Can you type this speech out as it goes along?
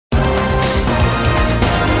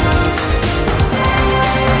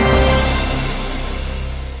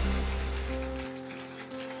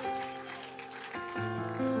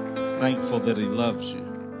that He loves you.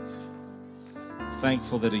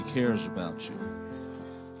 Thankful that He cares about you.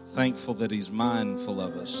 Thankful that He's mindful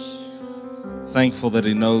of us. Thankful that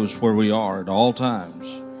He knows where we are at all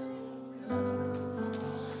times.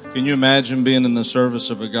 Can you imagine being in the service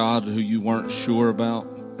of a God who you weren't sure about?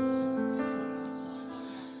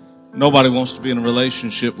 Nobody wants to be in a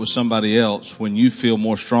relationship with somebody else when you feel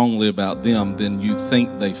more strongly about them than you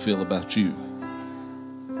think they feel about you.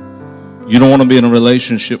 You don't want to be in a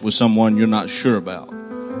relationship with someone you're not sure about.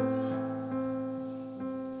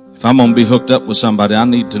 If I'm going to be hooked up with somebody, I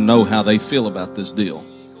need to know how they feel about this deal.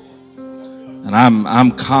 And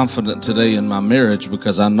I'm confident today in my marriage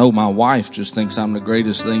because I know my wife just thinks I'm the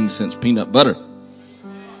greatest thing since peanut butter.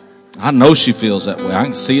 I know she feels that way. I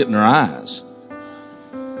can see it in her eyes.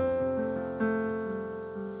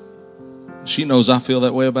 She knows I feel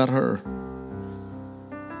that way about her.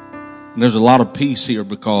 And there's a lot of peace here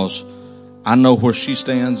because I know where she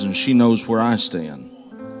stands and she knows where I stand.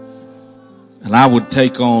 And I would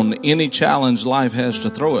take on any challenge life has to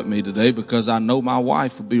throw at me today because I know my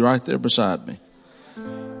wife will be right there beside me.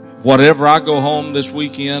 Whatever I go home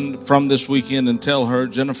from this weekend and tell her,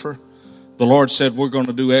 Jennifer, the Lord said we're going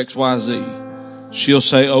to do X, Y, Z. She'll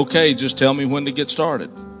say, okay, just tell me when to get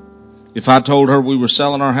started. If I told her we were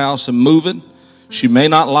selling our house and moving, she may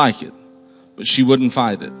not like it, but she wouldn't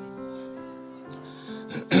fight it.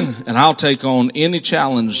 And I'll take on any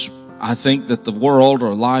challenge I think that the world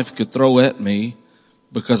or life could throw at me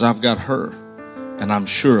because I've got her and I'm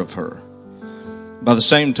sure of her. By the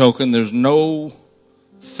same token, there's no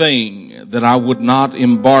thing that I would not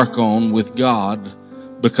embark on with God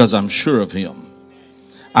because I'm sure of Him.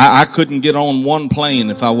 I couldn't get on one plane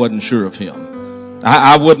if I wasn't sure of Him.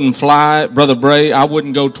 I wouldn't fly, Brother Bray, I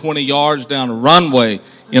wouldn't go 20 yards down a runway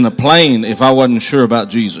in a plane if I wasn't sure about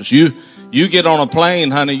Jesus. You get on a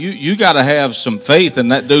plane, honey, you got to have some faith in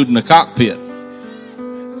that dude in the cockpit.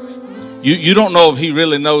 You don't know if he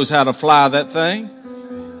really knows how to fly that thing.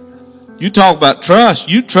 You talk about trust.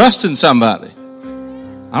 You trust in somebody.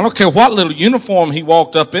 I don't care what little uniform he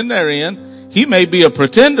walked up in there in. He may be a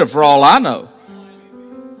pretender for all I know.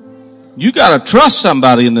 You got to trust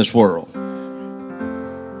somebody in this world.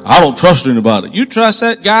 I don't trust anybody. You trust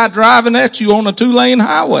that guy driving at you on a 2-lane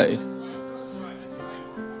highway.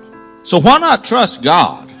 So why not trust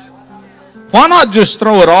God? Why not just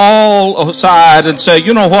throw it all aside and say,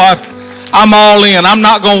 you know what? I'm all in. I'm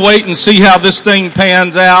not going to wait and see how this thing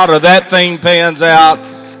pans out or that thing pans out.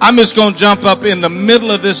 I'm just going to jump up in the middle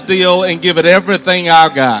of this deal and give it everything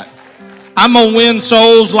I've got. I'm going to win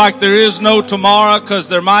souls like there is no tomorrow because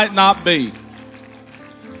there might not be.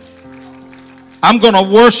 I'm going to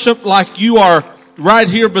worship like you are right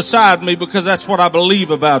here beside me because that's what I believe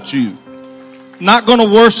about you. Not going to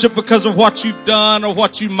worship because of what you've done or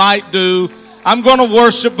what you might do. I'm going to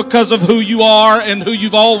worship because of who you are and who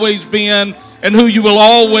you've always been and who you will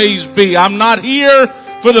always be. I'm not here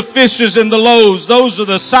for the fishes and the loaves. Those are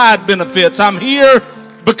the side benefits. I'm here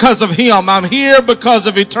because of Him. I'm here because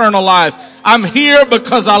of eternal life. I'm here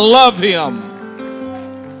because I love Him.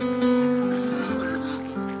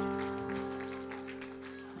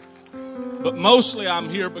 But mostly I'm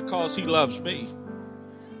here because He loves me.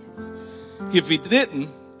 If He didn't,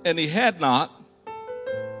 and He had not,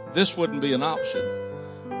 this wouldn't be an option.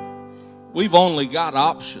 We've only got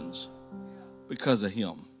options because of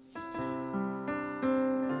Him.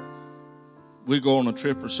 We go on a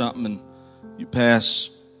trip or something and you pass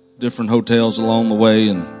different hotels along the way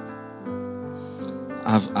and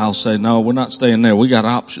I'll say, no, we're not staying there. We got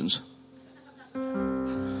options.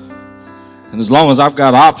 And as long as I've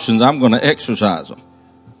got options, I'm going to exercise them.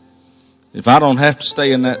 If I don't have to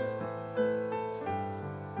stay in that,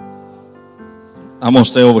 I'm going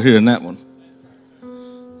to stay over here in that one.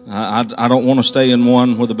 I don't want to stay in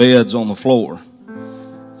one where the bed's on the floor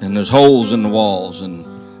and there's holes in the walls. And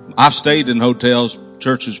I've stayed in hotels,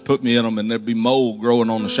 churches put me in them, and there'd be mold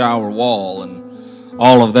growing on the shower wall and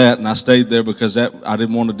all of that. And I stayed there because I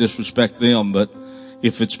didn't want to disrespect them. But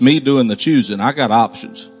if it's me doing the choosing, I got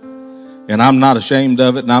options. And I'm not ashamed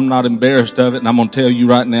of it and I'm not embarrassed of it. And I'm going to tell you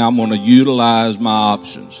right now, I'm going to utilize my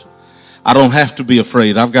options. I don't have to be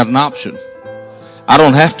afraid. I've got an option. I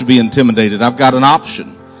don't have to be intimidated. I've got an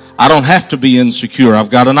option. I don't have to be insecure.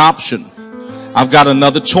 I've got an option. I've got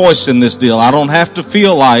another choice in this deal. I don't have to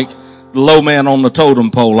feel like the low man on the totem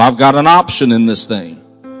pole. I've got an option in this thing.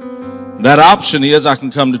 That option is I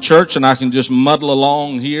can come to church and I can just muddle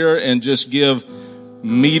along here and just give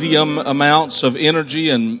medium amounts of energy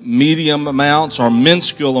and medium amounts or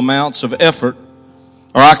minuscule amounts of effort.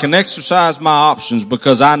 Or I can exercise my options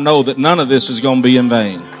because I know that none of this is going to be in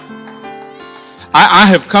vain. I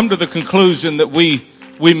have come to the conclusion that we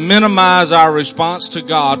we minimize our response to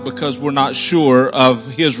God because we're not sure of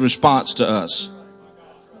his response to us.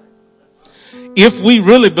 If we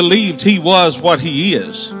really believed he was what he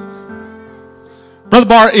is, Brother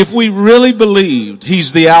Barr, if we really believed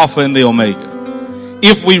he's the Alpha and the Omega,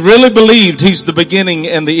 if we really believed he's the beginning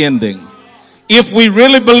and the ending, if we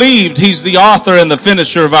really believed he's the author and the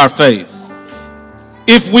finisher of our faith,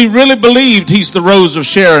 if we really believed he's the rose of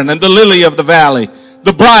Sharon and the lily of the valley,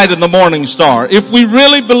 the bright and the morning star, if we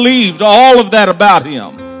really believed all of that about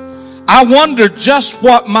him, I wonder just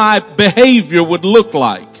what my behavior would look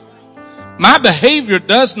like. My behavior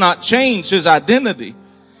does not change his identity.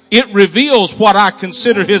 It reveals what I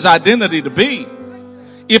consider his identity to be.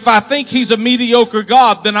 If I think he's a mediocre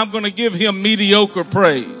God, then I'm going to give him mediocre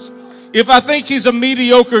praise. If I think he's a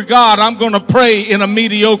mediocre God, I'm going to pray in a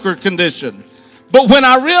mediocre condition. But when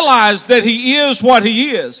I realize that he is what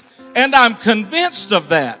he is, and I'm convinced of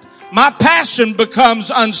that, my passion becomes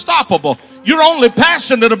unstoppable. You're only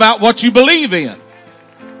passionate about what you believe in.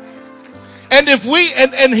 And if we,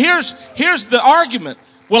 and here's the argument.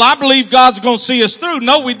 Well, I believe God's going to see us through.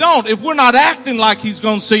 No, we don't. If we're not acting like he's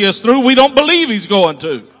going to see us through, we don't believe he's going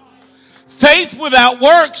to. Faith without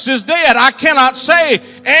works is dead. I cannot say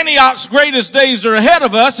Antioch's greatest days are ahead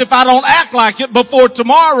of us if I don't act like it before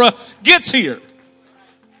tomorrow gets here.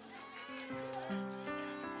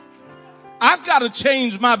 I've got to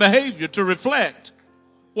change my behavior to reflect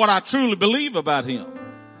what I truly believe about him.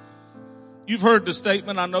 You've heard the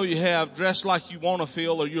statement, I know you have, dress like you want to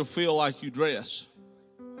feel or you'll feel like you dress.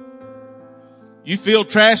 You feel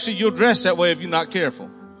trashy, you'll dress that way if you're not careful.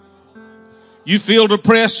 You feel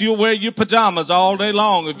depressed, you'll wear your pajamas all day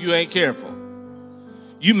long if you ain't careful.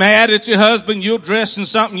 You mad at your husband, you'll dress in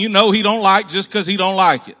something you know he don't like just because he don't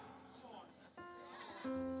like it.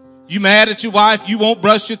 You mad at your wife, you won't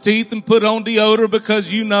brush your teeth and put on deodorant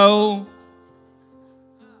because you know.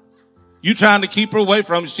 You trying to keep her away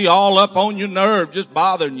from you. She all up on your nerve, just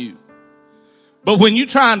bothering you. But when you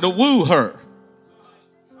trying to woo her,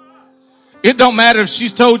 it don't matter if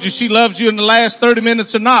she's told you she loves you in the last 30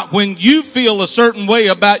 minutes or not. When you feel a certain way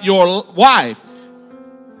about your wife,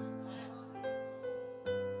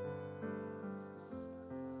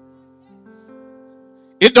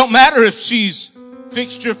 it don't matter if she's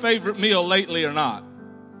fixed your favorite meal lately or not.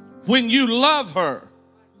 When you love her,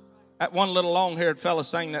 that one little long-haired fella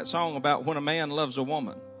sang that song about when a man loves a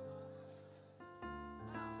woman.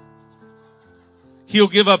 He'll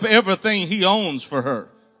give up everything he owns for her.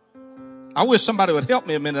 I wish somebody would help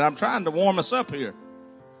me a minute. I'm trying to warm us up here.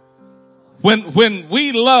 When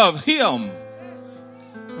we love him,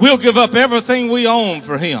 we'll give up everything we own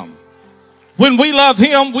for him. When we love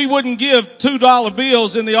him, we wouldn't give $2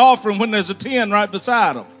 bills in the offering when there's a 10 right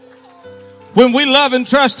beside them. When we love and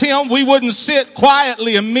trust him, we wouldn't sit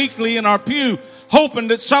quietly and meekly in our pew hoping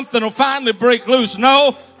that something will finally break loose.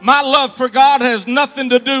 No, my love for God has nothing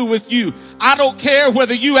to do with you. I don't care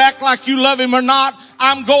whether you act like you love him or not.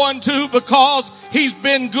 I'm going to because he's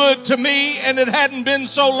been good to me, and it hadn't been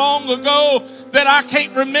so long ago that I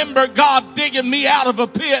can't remember God digging me out of a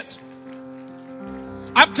pit.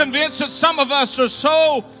 I'm convinced that some of us are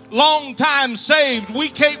so long time saved, we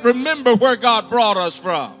can't remember where God brought us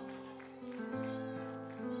from.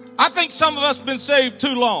 I think some of us have been saved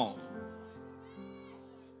too long.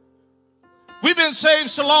 We've been saved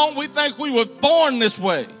so long we think we were born this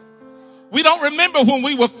way. We don't remember when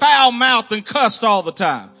we were foul-mouthed and cussed all the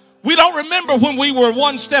time. We don't remember when we were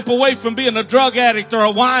one step away from being a drug addict or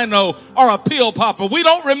a wino or a pill popper. We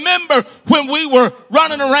don't remember when we were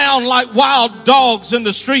running around like wild dogs in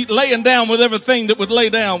the street, laying down with everything that would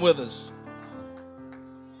lay down with us.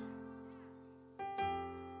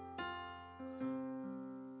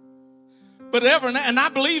 But and I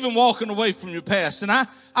believe in walking away from your past. And I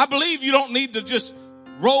believe you don't need to just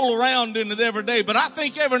roll around in it every day. But I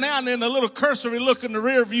think every now and then a little cursory look in the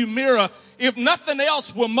rearview mirror, if nothing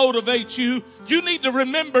else will motivate you, you need to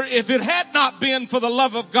remember, if it had not been for the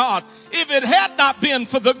love of God, if it had not been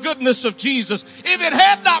for the goodness of Jesus, if it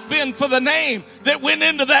had not been for the name that went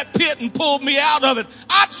into that pit and pulled me out of it,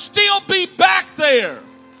 I'd still be back there.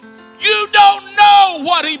 You don't know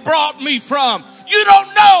what he brought me from. You don't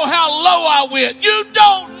know how low I went. You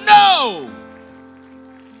don't know.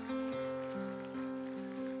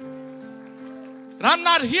 And I'm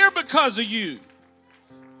not here because of you.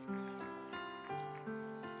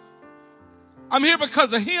 I'm here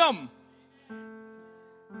because of him.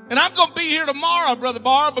 And I'm going to be here tomorrow, Brother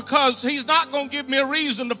Barr, because he's not going to give me a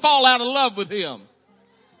reason to fall out of love with him.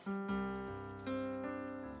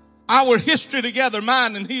 Our history together,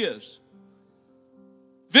 mine and his,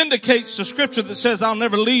 vindicates the scripture that says, I'll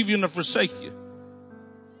never leave you nor forsake you.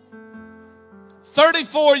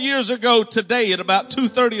 34 years ago today at about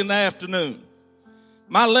 2:30 in the afternoon,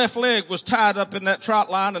 my left leg was tied up in that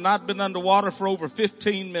trot line and I'd been underwater for over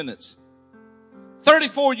 15 minutes.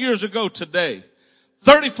 34 years ago today.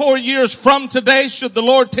 34 years from today, should the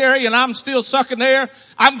Lord tarry and I'm still sucking air,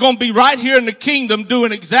 I'm going to be right here in the kingdom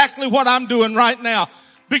doing exactly what I'm doing right now.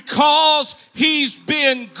 Because he's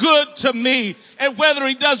been good to me. And whether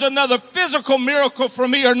he does another physical miracle for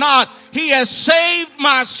me or not, he has saved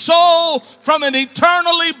my soul from an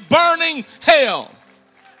eternally burning hell.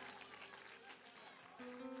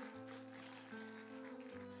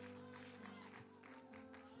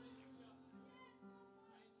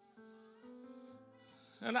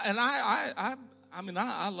 And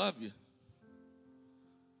I love you.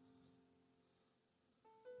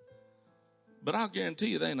 But I'll guarantee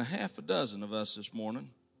you there ain't a half a dozen of us this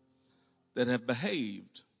morning that have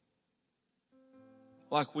behaved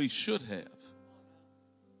like we should have.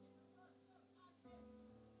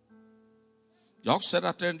 Y'all sit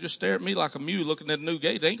out there and just stare at me like a mule looking at a new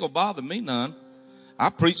gate. It ain't gonna bother me none.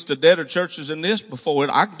 I preached to deader churches than this before.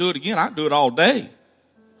 I can do it again. I can do it all day.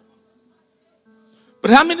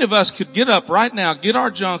 But how many of us could get up right now, get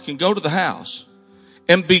our junk and go to the house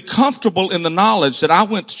and be comfortable in the knowledge that I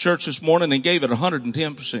went to church this morning and gave it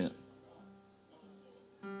 110%?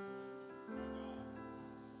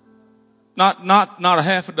 Not a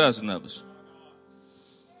half a dozen of us.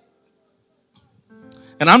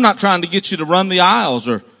 And I'm not trying to get you to run the aisles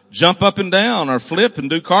or jump up and down or flip and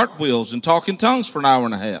do cartwheels and talk in tongues for an hour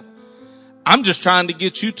and a half. I'm just trying to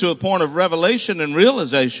get you to a point of revelation and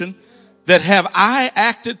realization that have I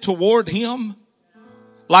acted toward him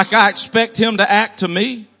like I expect him to act to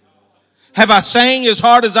me? Have I sang as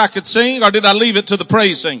hard as I could sing, or did I leave it to the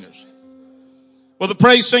praise singers? Well, the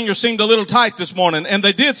praise singers seemed a little tight this morning, and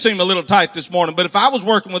they did seem a little tight this morning, but if I was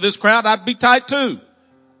working with this crowd, I'd be tight too.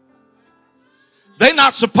 They're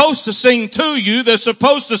not supposed to sing to you, they're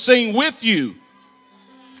supposed to sing with you.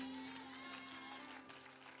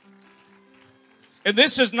 And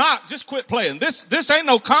this is not, just quit playing. This ain't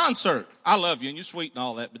no concert. I love you and you're sweet and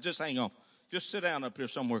all that, but just hang on. Just sit down up here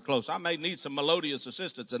somewhere close. I may need some melodious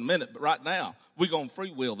assistance in a minute, but right now, we're going to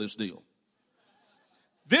freewheel this deal.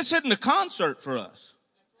 This isn't a concert for us.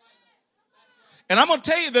 And I'm going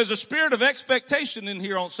to tell you, there's a spirit of expectation in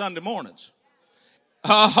here on Sunday mornings.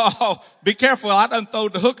 Oh, be careful. I done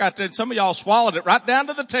throwed the hook out there and some of y'all swallowed it right down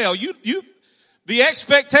to the tail. The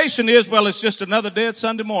expectation is, well, it's just another dead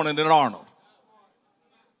Sunday morning at Arnold.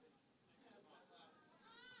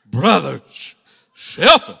 Brother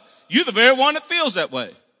Shelton, you the very one that feels that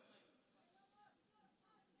way.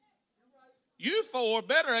 You four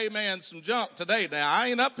better amen some junk today now. I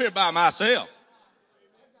ain't up here by myself.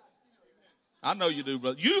 I know you do,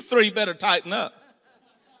 brother. You three better tighten up.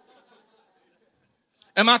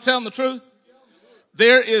 Am I telling the truth?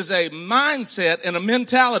 There is a mindset and a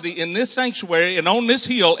mentality in this sanctuary and on this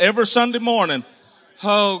hill every Sunday morning.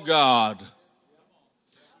 Oh God.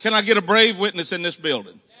 Can I get a brave witness in this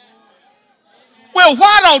building? Well,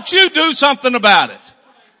 why don't you do something about it?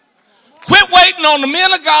 Quit waiting on the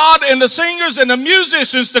men of God and the singers and the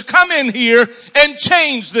musicians to come in here and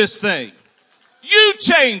change this thing. You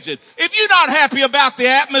change it. If you're not happy about the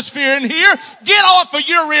atmosphere in here, get off of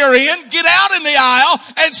your rear end, get out in the aisle,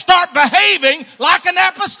 and start behaving like an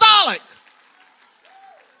apostolic.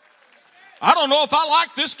 I don't know if I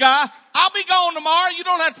like this guy. I'll be gone tomorrow. You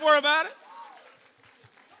don't have to worry about it.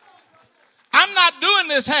 I'm not doing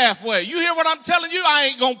this halfway. You hear what I'm telling you? I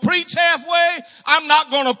ain't going to preach halfway. I'm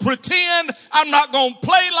not going to pretend. I'm not going to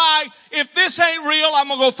play like. If this ain't real, I'm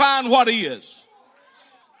going to go find what he is.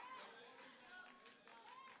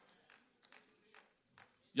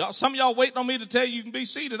 Y'all, some of y'all waiting on me to tell you can be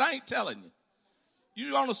seated. I ain't telling you.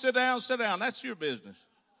 You want to sit down, sit down. That's your business.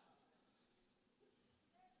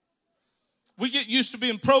 We get used to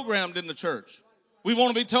being programmed in the church. We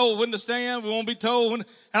want to be told when to stand. We want to be told when,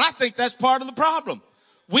 and I think that's part of the problem.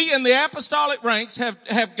 We in the apostolic ranks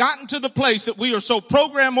have gotten to the place that we are so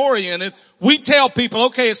program oriented. We tell people,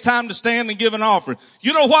 okay, it's time to stand and give an offering.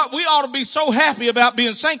 You know what? We ought to be so happy about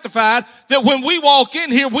being sanctified that when we walk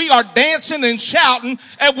in here, we are dancing and shouting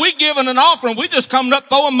and we giving an offering. We just coming up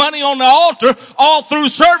throwing money on the altar all through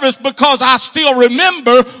service because I still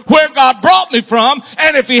remember where God brought me from.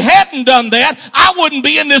 And if he hadn't done that, I wouldn't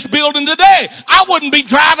be in this building today. I wouldn't be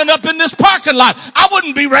driving up in this parking lot. I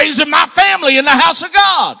wouldn't be raising my family in the house of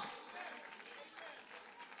God.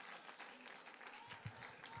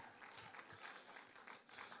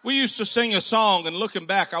 We used to sing a song, and looking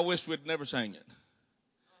back, I wish we'd never sang it.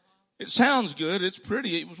 It sounds good. It's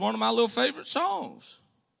pretty. It was one of my little favorite songs.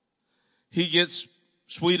 He gets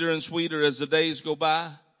sweeter and sweeter as the days go by.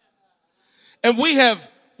 And we have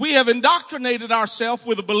indoctrinated ourselves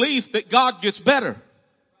with a belief that God gets better.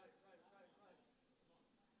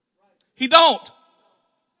 He don't.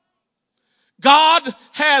 God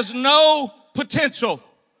has no potential.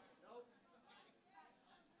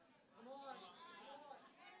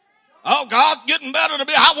 Oh, God's getting better to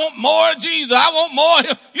me. I want more of Jesus. I want more of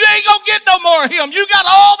Him. You ain't gonna get no more of Him. You got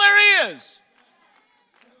all there is.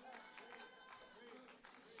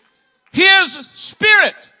 His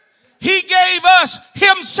Spirit. He gave us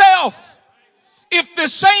Himself. If the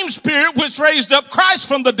same Spirit which raised up Christ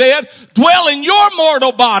from the dead dwell in your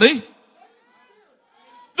mortal body,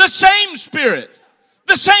 the same Spirit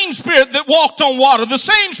that walked on water, the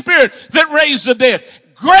same Spirit that raised the dead,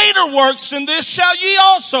 greater works than this shall ye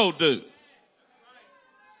also do.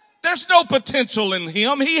 There's no potential in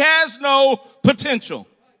Him. He has no potential.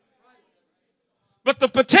 But the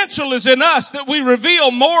potential is in us that we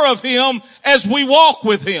reveal more of Him as we walk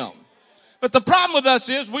with Him. But the problem with us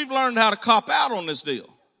is we've learned how to cop out on this deal.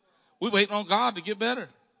 We're waiting on God to get better.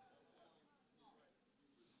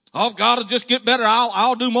 Oh, if God will just get better,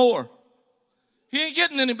 I'll do more. He ain't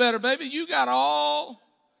getting any better, baby. You got all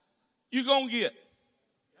you gonna get.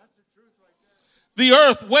 The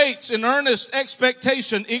earth waits in earnest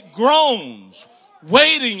expectation. It groans,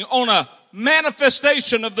 waiting on a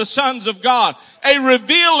manifestation of the sons of God, a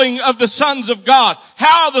revealing of the sons of God.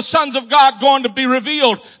 How are the sons of God going to be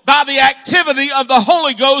revealed? By the activity of the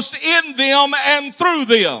Holy Ghost in them and through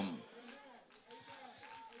them.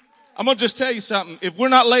 I'm going to just tell you something. If we're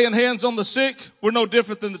not laying hands on the sick, we're no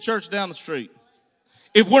different than the church down the street.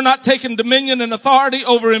 If we're not taking dominion and authority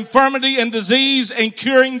over infirmity and disease and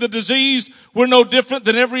curing the diseased, we're no different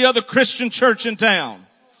than every other Christian church in town.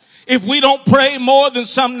 If we don't pray more than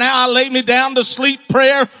some now I lay me down to sleep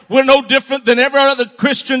prayer, we're no different than every other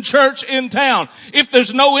Christian church in town. If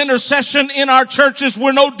there's no intercession in our churches,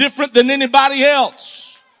 we're no different than anybody else.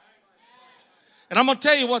 And I'm going to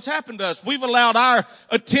tell you what's happened to us. We've allowed our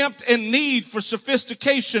attempt and need for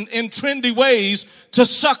sophistication in trendy ways to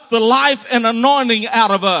suck the life and anointing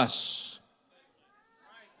out of us.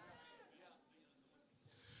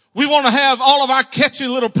 We want to have all of our catchy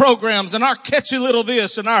little programs and our catchy little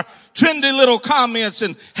this and our trendy little comments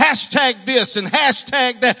and hashtag this and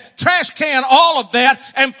hashtag that, trash can all of that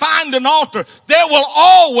and find an altar. There will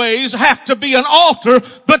always have to be an altar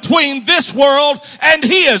between this world and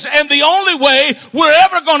His. And the only way we're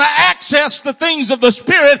ever going to access the things of the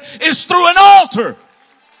Spirit is through an altar.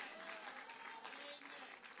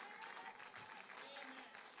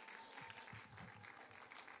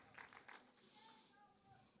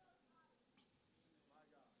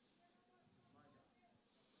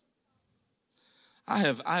 I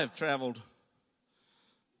have traveled.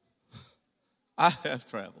 I have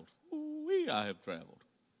traveled.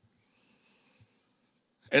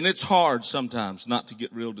 And it's hard sometimes not to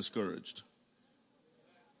get real discouraged.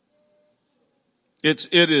 It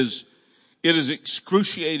is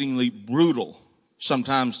excruciatingly brutal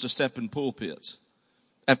sometimes to step in pulpits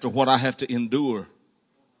after what I have to endure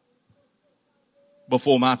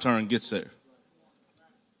before my turn gets there.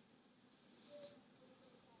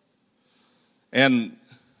 And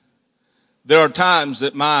there are times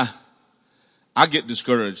that I get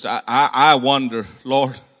discouraged. I wonder,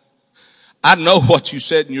 Lord, I know what you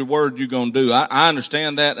said in your word you're going to do. I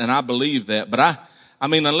understand that and I believe that. But I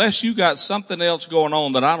mean, unless you got something else going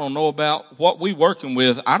on that I don't know about, what we working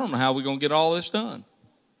with, I don't know how we're going to get all this done.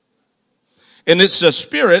 And it's a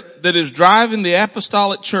spirit that is driving the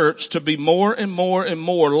apostolic church to be more and more and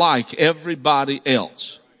more like everybody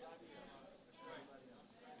else.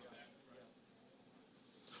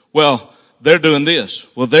 Well, they're doing this.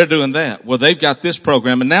 Well, they're doing that. Well, they've got this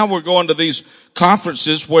program. And now we're going to these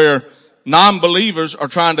conferences where non-believers are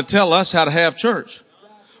trying to tell us how to have church.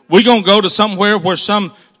 We're going to go to somewhere where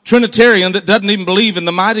some Trinitarian that doesn't even believe in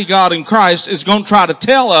the mighty God in Christ is going to try to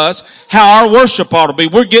tell us how our worship ought to be.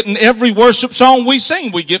 We're getting every worship song we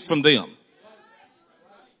sing we get from them.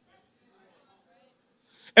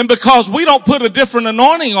 And because we don't put a different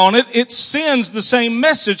anointing on it, it sends the same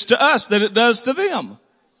message to us that it does to them.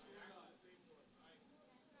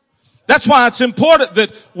 That's why it's important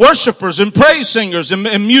that worshipers and praise singers and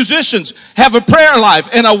musicians have a prayer life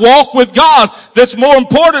and a walk with God that's more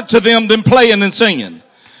important to them than playing and singing.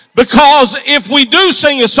 Because if we do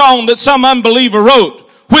sing a song that some unbeliever wrote,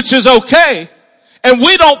 which is okay, and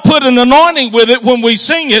we don't put an anointing with it when we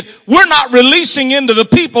sing it, we're not releasing into the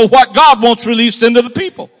people what God wants released into the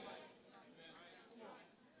people.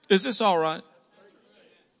 Is this all right?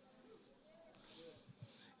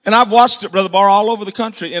 And I've watched it, Brother Barr, all over the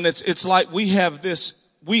country, and it's like we have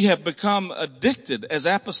become addicted as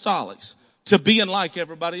apostolics to being like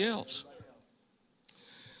everybody else.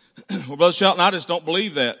 Well, Brother Shelton, I just don't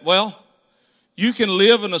believe that. Well, you can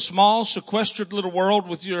live in a small, sequestered little world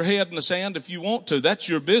with your head in the sand if you want to. That's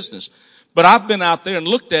your business. But I've been out there and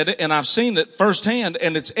looked at it, and I've seen it firsthand,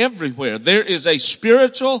 and it's everywhere. There is a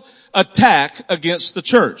spiritual attack against the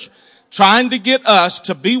church, trying to get us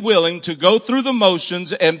to be willing to go through the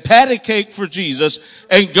motions and patty cake for Jesus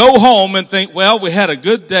and go home and think, well, we had a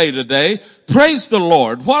good day today. Praise the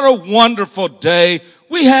Lord. What a wonderful day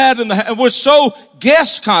we had and we're so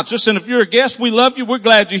guest conscious. And if you're a guest, we love you. We're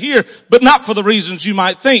glad you're here, but not for the reasons you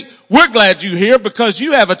might think. We're glad you're here because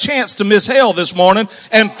you have a chance to miss hell this morning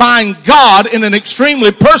and find God in an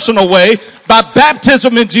extremely personal way by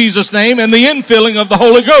baptism in Jesus' name and the infilling of the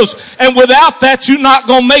Holy Ghost. And without that, you're not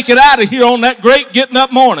going to make it out of here on that great getting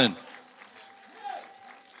up morning.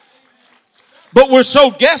 But we're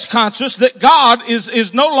so guest conscious that God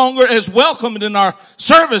is no longer as welcomed in our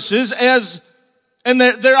services and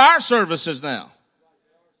they're our services now.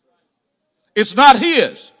 It's not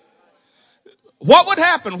His. What would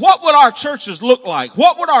happen? What would our churches look like?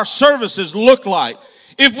 What would our services look like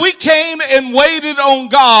if we came and waited on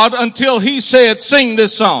God until He said, sing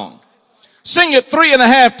this song? Sing it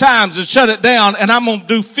 3.5 times and shut it down, and I'm going to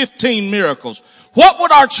do 15 miracles. What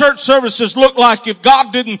would our church services look like if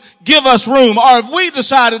God didn't give us room, or if we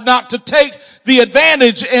decided not to take the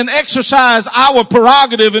advantage and exercise our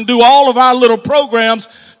prerogative and do all of our little programs,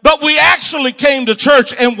 but we actually came to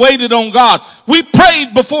church and waited on God? We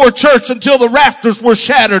prayed before church until the rafters were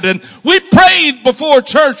shattered, and we prayed before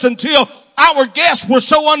church until our guests were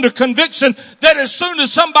so under conviction that as soon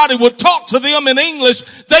as somebody would talk to them in English,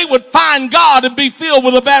 they would find God and be filled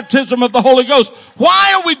with the baptism of the Holy Ghost.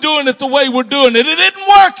 Why are we doing it the way we're doing it? It isn't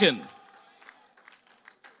working.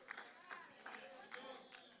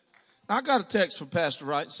 I got a text from Pastor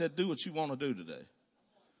Wright that said, do what you want to do today.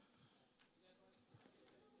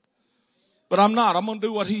 But I'm not. I'm going to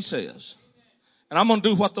do what he says. And I'm going to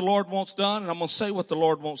do what the Lord wants done, and I'm going to say what the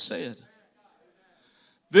Lord wants said.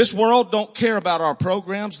 This world don't care about our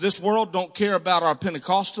programs. This world don't care about our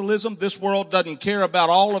Pentecostalism. This world doesn't care about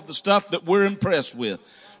all of the stuff that we're impressed with.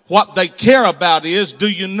 What they care about is, do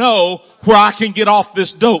you know where I can get off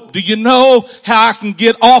this dope? Do you know how I can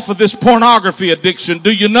get off of this pornography addiction?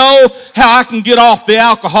 Do you know how I can get off the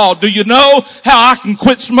alcohol? Do you know how I can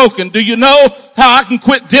quit smoking? Do you know how I can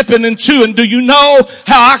quit dipping and chewing? Do you know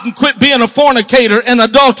how I can quit being a fornicator and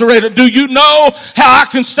adulterator? Do you know how I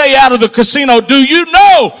can stay out of the casino? Do you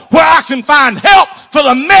know where I can find help for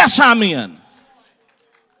the mess I'm in?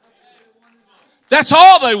 That's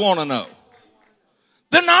all they want to know.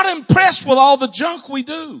 They're not impressed with all the junk we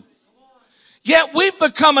do. Yet we've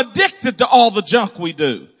become addicted to all the junk we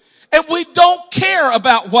do. And we don't care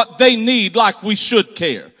about what they need like we should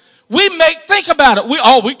care. Think about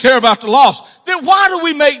it. We care about the lost. Then why do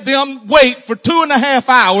we make them wait for 2.5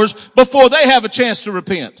 hours before they have a chance to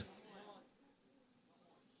repent?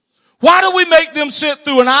 Why do we make them sit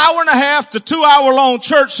through an 1.5 to 2 hour long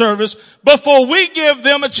church service before we give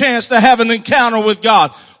them a chance to have an encounter with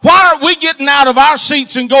God? Why aren't we getting out of our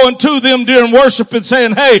seats and going to them during worship and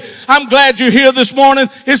saying, hey, I'm glad you're here this morning.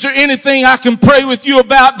 Is there anything I can pray with you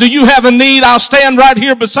about? Do you have a need? I'll stand right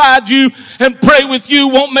here beside you and pray with you.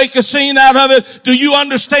 Won't make a scene out of it. Do you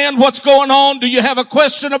understand what's going on? Do you have a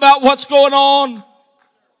question about what's going on?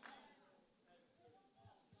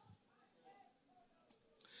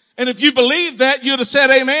 And if you believe that, you'd have said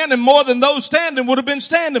amen, and more than those standing would have been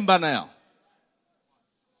standing by now.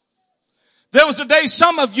 There was a day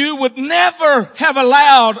some of you would never have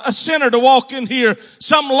allowed a sinner to walk in here,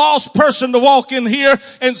 some lost person to walk in here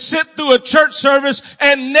and sit through a church service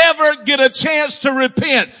and never get a chance to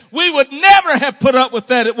repent. We would never have put up with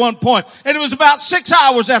that at one point. And it was about 6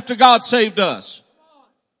 hours after God saved us.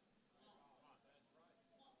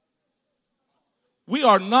 We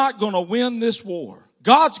are not going to win this war.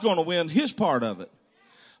 God's going to win His part of it.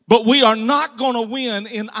 But we are not going to win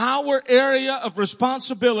in our area of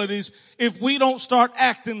responsibilities if we don't start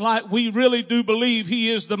acting like we really do believe He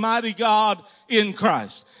is the mighty God in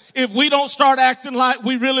Christ. If we don't start acting like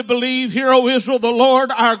we really believe, hear, O Israel, the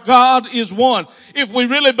Lord our God is one. If we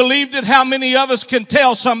really believed it, how many of us can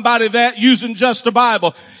tell somebody that using just the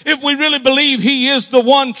Bible? If we really believe He is the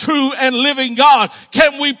one true and living God,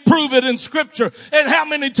 can we prove it in Scripture? And how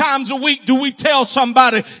many times a week do we tell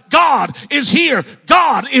somebody, God is here,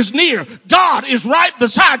 God is near, God is right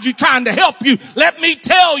beside you trying to help you. Let me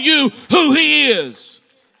tell you who He is.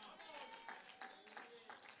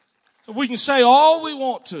 We can say all we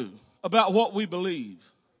want to about what we believe.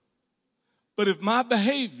 But if my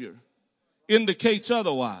behavior indicates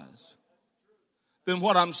otherwise, then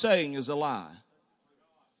what I'm saying is a lie.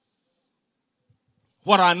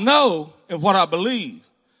 What I know and what I believe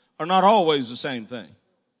are not always the same thing.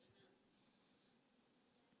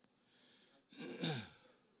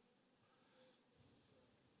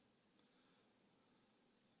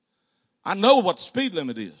 I know what the speed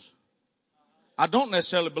limit is. I don't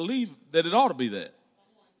necessarily believe that it ought to be that.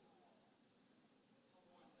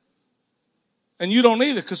 And you don't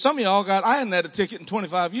either, because some of y'all I hadn't had a ticket in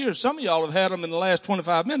 25 years. Some of y'all have had them in the last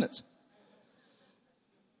 25 minutes.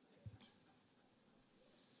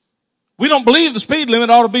 We don't believe the speed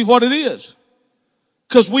limit ought to be what it is,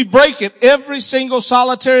 because we break it every single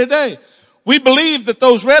solitary day. We believe that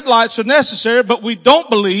those red lights are necessary, but we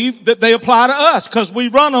don't believe that they apply to us, because we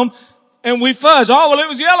run them and we fuzz. Oh, well, it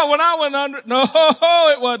was yellow when I went under it. No,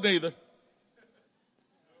 it wasn't either.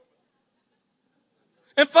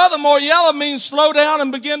 And furthermore, yellow means slow down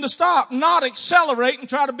and begin to stop, not accelerate and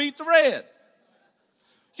try to beat the red.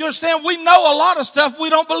 You understand? We know a lot of stuff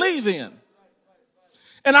we don't believe in.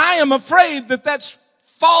 And I am afraid that that's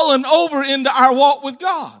fallen over into our walk with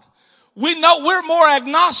God. We know we're more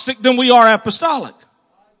agnostic than we are apostolic.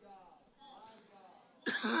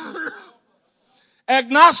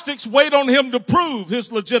 Agnostics wait on him to prove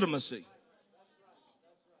his legitimacy.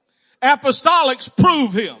 Apostolics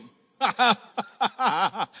prove him.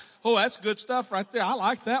 Oh, that's good stuff right there. I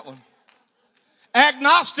like that one.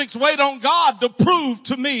 Agnostics wait on God to prove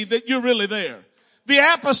to me that you're really there. The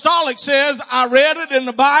apostolic says, I read it in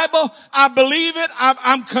the Bible, I believe it,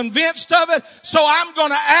 I'm convinced of it, so I'm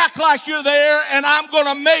going to act like you're there, and I'm going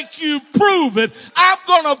to make you prove it. I'm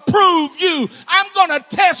going to prove you. I'm going to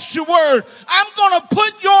test your word. I'm going to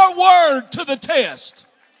put your word to the test.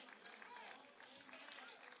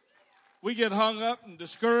 We get hung up and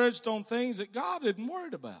discouraged on things that God isn't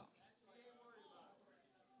worried about.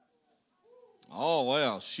 Oh,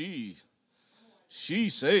 well, she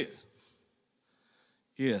said.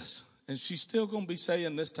 Yes, and she's still going to be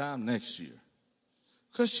saying this time next year,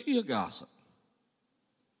 because she a gossip.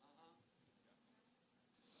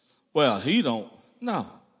 Well, he don't. No,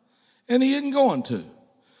 and he isn't going to.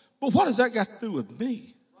 But what has that got to do with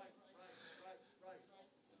me?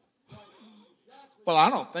 Well,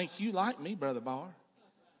 I don't think you like me, Brother Barr.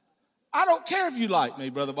 I don't care if you like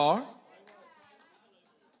me, Brother Barr.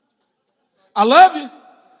 I love you.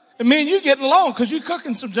 And me and you getting along because you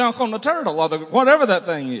cooking some junk on the turtle or whatever that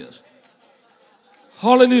thing is.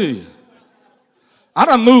 Hallelujah. I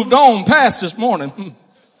done moved on past this morning.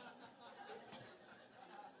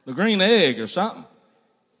 The green egg or something.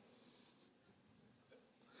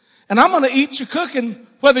 And I'm going to eat your cooking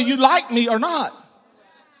whether you like me or not.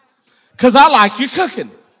 Because I like your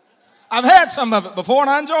cooking. I've had some of it before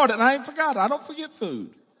and I enjoyed it and I ain't forgot it. I don't forget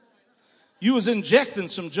food. You was injecting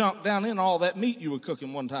some junk down in all that meat you were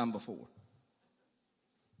cooking one time before.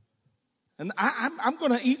 And I'm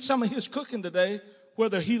going to eat some of his cooking today,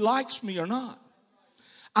 whether he likes me or not.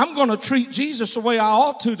 I'm going to treat Jesus the way I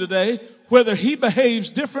ought to today, whether he behaves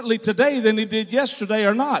differently today than he did yesterday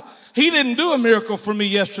or not. He didn't do a miracle for me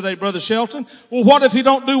yesterday, Brother Shelton. Well, what if he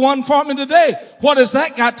don't do one for me today? What has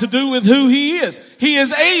that got to do with who he is? He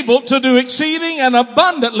is able to do exceeding and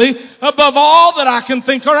abundantly above all that I can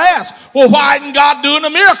think or ask. Well, why isn't God doing a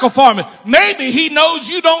miracle for me? Maybe he knows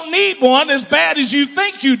you don't need one as bad as you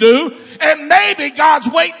think you do. And maybe God's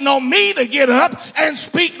waiting on me to get up and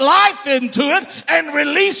speak life into it and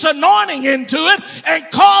release anointing into it and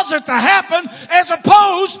cause it to happen as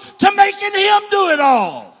opposed to making him do it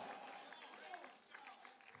all.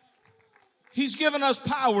 He's given us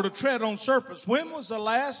power to tread on serpents. When was the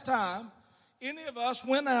last time any of us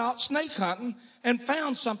went out snake hunting and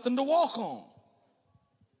found something to walk on?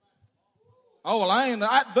 Oh, well,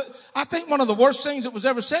 I think one of the worst things that was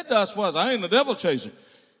ever said to us was, I ain't a devil chaser.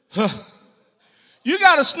 You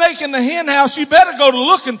got a snake in the hen house, you better go to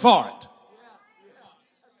looking for it.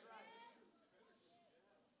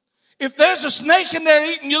 If there's a snake in there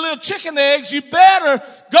eating your little chicken eggs, you better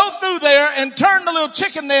go through there and turn the little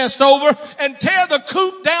chicken nest over and tear the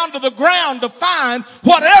coop down to the ground to find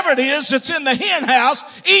whatever it is that's in the hen house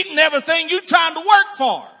eating everything you're trying to work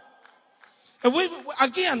for.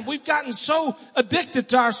 And we've gotten so addicted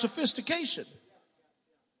to our sophistication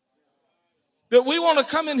that we want to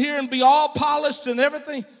come in here and be all polished and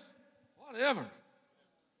everything. Whatever.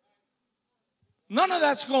 None of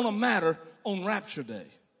that's going to matter on Rapture Day.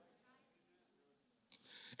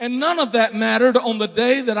 And none of that mattered on the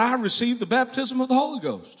day that I received the baptism of the Holy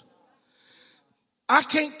Ghost. I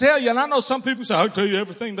can't tell you, and I know some people say, I'll tell you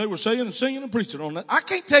everything they were saying and singing and preaching on that. I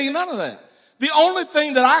can't tell you none of that. The only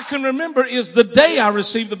thing that I can remember is the day I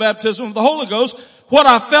received the baptism of the Holy Ghost, what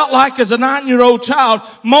I felt like as a 9-year-old child,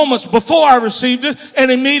 moments before I received it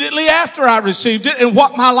and immediately after I received it, and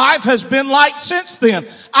what my life has been like since then.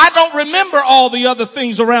 I don't remember all the other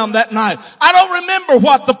things around that night. I don't remember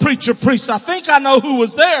what the preacher preached. I think I know who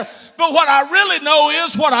was there. But what I really know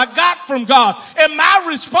is what I got from God. And my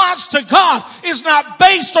response to God is not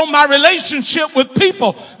based on my relationship with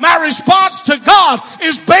people. My response to God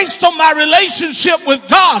is based on my relationship with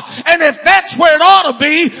God. And if that's where it ought to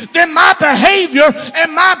be, then my behavior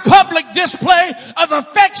and my public display of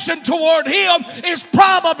affection toward Him is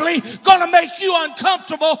probably going to make you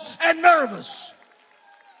uncomfortable and nervous.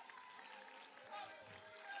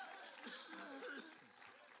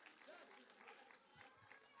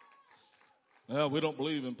 Well, we don't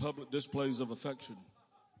believe in public displays of affection.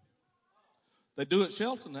 They do at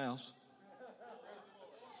Shelton House.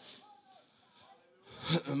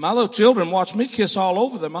 My little children watch me kiss all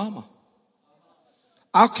over their mama.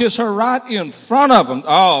 I'll kiss her right in front of them.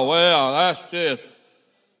 Oh, well, that's just,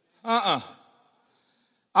 I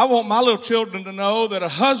want my little children to know that a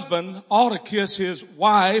husband ought to kiss his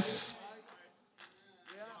wife.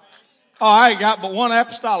 Oh, I ain't got but one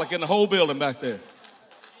apostolic in the whole building back there.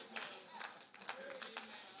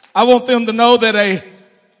 I want them to know that a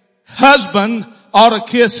husband ought to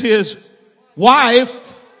kiss his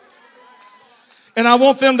wife. And I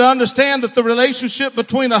want them to understand that the relationship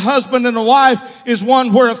between a husband and a wife is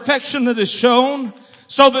one where affection is shown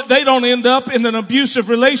so that they don't end up in an abusive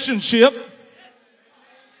relationship.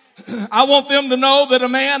 I want them to know that a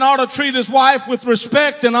man ought to treat his wife with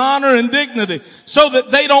respect and honor and dignity so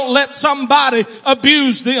that they don't let somebody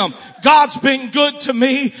abuse them. God's been good to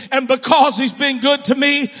me, and because He's been good to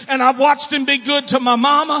me, and I've watched Him be good to my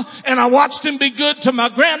mama, and I watched Him be good to my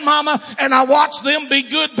grandmama, and I watched them be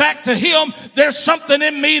good back to Him, there's something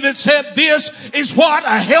in me that said this is what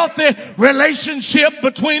a healthy relationship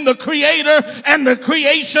between the Creator and the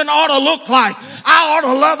creation ought to look like. I ought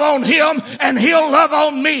to love on Him, and He'll love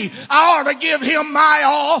on me. I ought to give Him my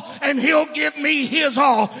all, and He'll give me His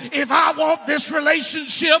all. If I want this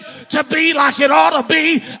relationship to be like it ought to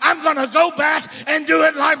be, I'm going to go back and do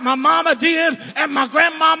it like my mama did and my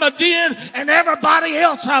grandmama did and everybody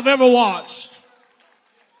else I've ever watched.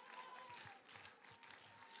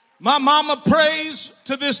 My mama prays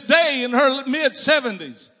to this day in her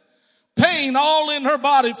mid-70s. Pain all in her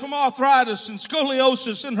body from arthritis and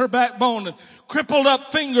scoliosis in her backbone and crippled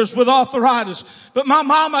up fingers with arthritis. But my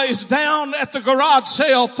mama is down at the garage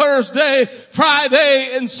sale Thursday, Friday,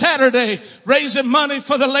 and Saturday raising money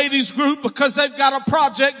for the ladies group because they've got a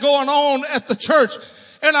project going on at the church.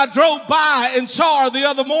 And I drove by and saw her the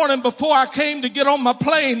other morning before I came to get on my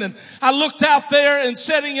plane. And I looked out there, and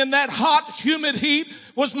sitting in that hot, humid heat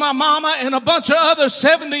was my mama and a bunch of other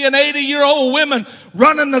 70 and 80-year-old women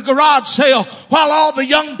running the garage sale while all the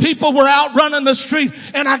young people were out running the street.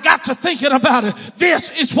 And I got to thinking about it.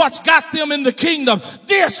 This is what's got them in the kingdom.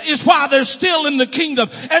 This is why they're still in the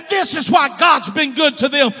kingdom. And this is why God's been good to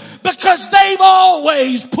them, because they've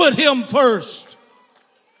always put Him first.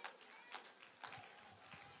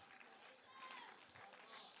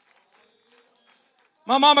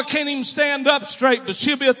 My mama can't even stand up straight, but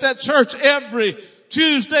she'll be at that church every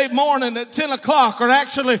Tuesday morning at 10 o'clock, or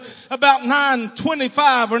actually about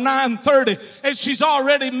 9:25 or 9:30. And she's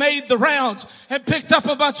already made the rounds and picked up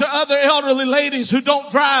a bunch of other elderly ladies who don't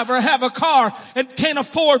drive or have a car and can't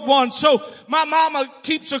afford one. So my mama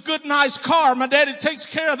keeps a good, nice car. My daddy takes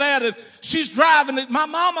care of that, and she's driving it. My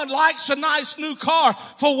mama likes a nice new car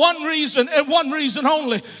for one reason and one reason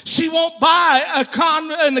only. She won't buy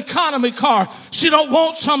an economy car. She don't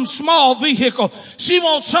want some small vehicle. She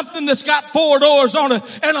wants something that's got 4 doors on it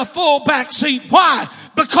and a full back seat. Why?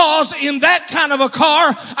 Because in that kind of a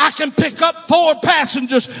car, I can pick up 4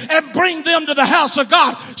 passengers and bring them to the house of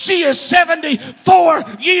God. She is 74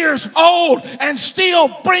 years old and still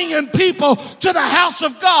bringing people to the house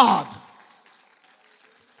of God.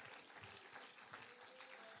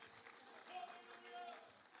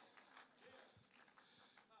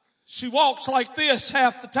 She walks like this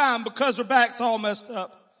half the time because her back's all messed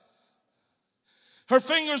up. Her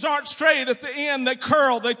fingers aren't straight at the end. They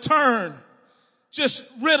curl, they turn, just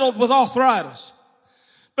riddled with arthritis.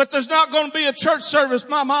 But there's not going to be a church service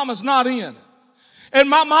my mama's not in. And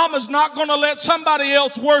my mama's not going to let somebody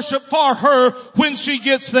else worship for her when she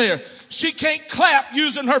gets there. She can't clap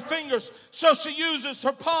using her fingers, so she uses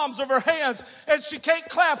her palms of her hands. And she can't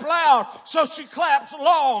clap loud, so she claps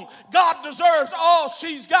long. God deserves all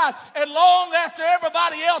she's got. And long after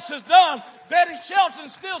everybody else is done, Betty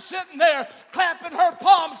Shelton's still sitting there clapping her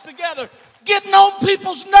palms together, getting on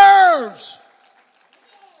people's nerves.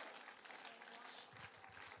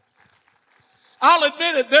 I'll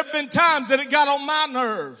admit it, there have been times that it got on my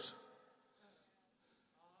nerves.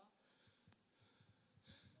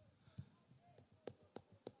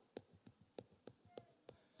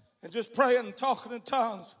 And just praying and talking in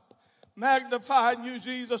tongues, magnifying you,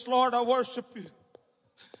 Jesus. Lord, I worship you.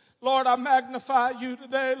 Lord, I magnify you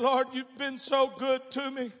today. Lord, you've been so good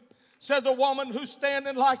to me. Says a woman who's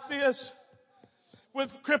standing like this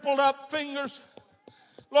with crippled up fingers.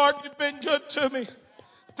 Lord, you've been good to me.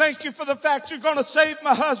 Thank you for the fact you're going to save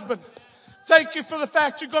my husband. Thank you for the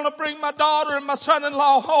fact you're going to bring my daughter and my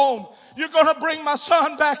son-in-law home. You're going to bring my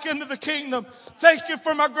son back into the kingdom. Thank you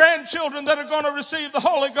for my grandchildren that are going to receive the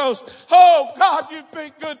Holy Ghost. Oh, God, you've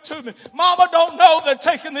been good to me. Mama don't know they're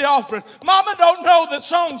taking the offering. Mama don't know that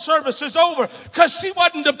song service is over because she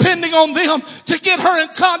wasn't depending on them to get her in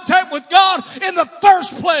contact with God in the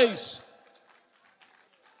first place.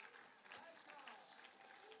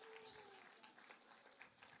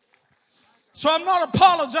 So I'm not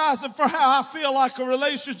apologizing for how I feel like a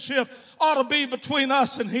relationship ought to be between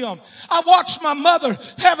us and him. I watched my mother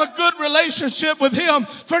have a good relationship with him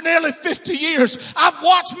for nearly 50 years. I've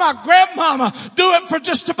watched my grandmama do it for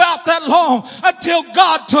just about that long until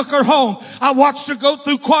God took her home. I watched her go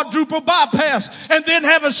through quadruple bypass and then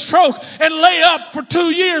have a stroke and lay up for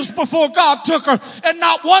 2 years before God took her. And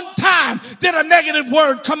not one time did a negative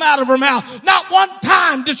word come out of her mouth. Not one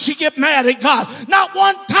time did she get mad at God. Not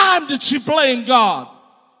one time did she blame God.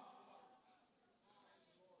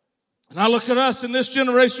 And I look at us in this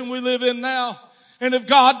generation we live in now, and if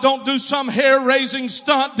God don't do some hair-raising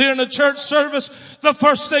stunt during a church service, the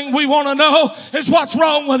first thing we want to know is what's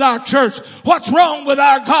wrong with our church? What's wrong with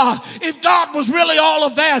our God? If God was really all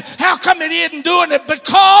of that, how come he isn't doing it?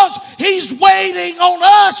 Because he's waiting on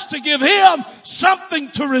us to give him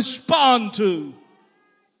something to respond to.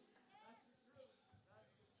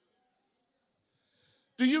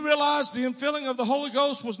 Do you realize the infilling of the Holy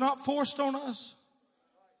Ghost was not forced on us?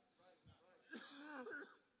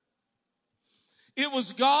 It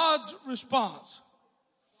was God's response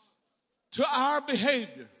to our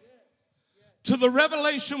behavior, to the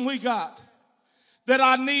revelation we got that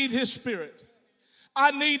I need his Spirit.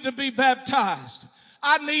 I need to be baptized.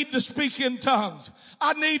 I need to speak in tongues.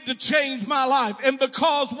 I need to change my life. And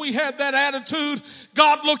because we had that attitude,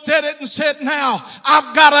 God looked at it and said, now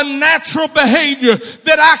I've got a natural behavior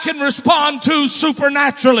that I can respond to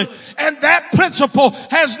supernaturally. And that principle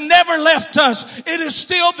has never left us. It is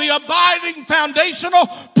still the abiding foundational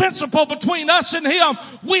principle between us and him.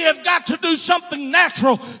 We have got to do something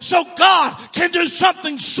natural so God can do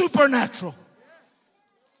something supernatural.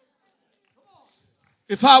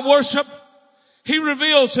 If I worship, he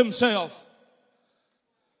reveals himself.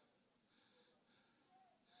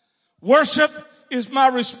 Worship is my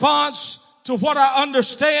response to what I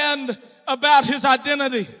understand about his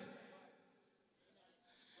identity.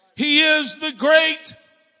 He is the great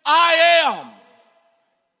I am.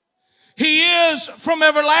 He is from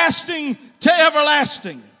everlasting to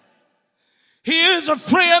everlasting. He is a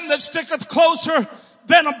friend that sticketh closer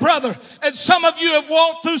than a brother. And some of you have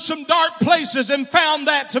walked through some dark places and found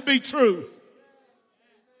that to be true.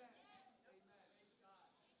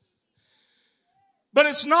 But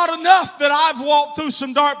it's not enough that I've walked through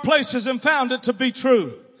some dark places and found it to be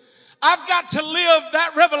true. I've got to live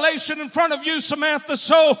that revelation in front of you, Samantha,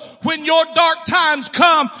 so when your dark times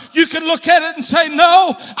come, you can look at it and say,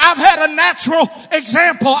 no, I've had a natural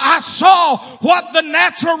example. I saw what the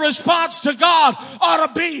natural response to God ought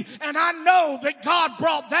to be, and I know that God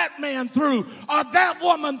brought that man through or that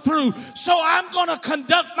woman through. So I'm going to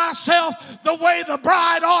conduct myself the way the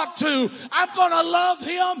bride ought to. I'm going to love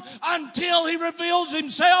him until he reveals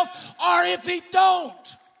himself, or if he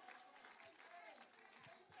don't.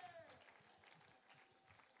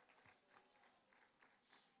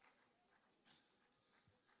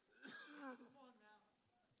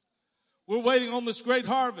 We're waiting on this great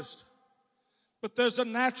harvest. But there's a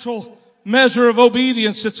natural measure of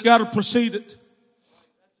obedience that's got to precede it.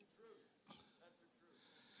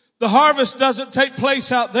 The harvest doesn't take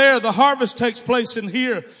place out there. The harvest takes place in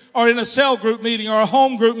here, or in a cell group meeting, or a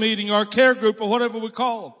home group meeting, or a care group, or whatever we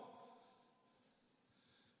call them.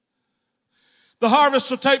 The harvest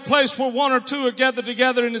will take place where one or two are gathered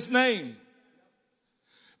together in his name.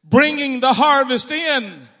 Bringing the harvest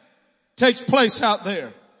in takes place out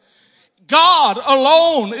there. God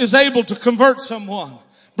alone is able to convert someone.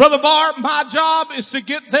 Brother Bart, my job is to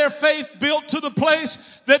get their faith built to the place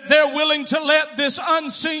that they're willing to let this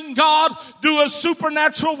unseen God do a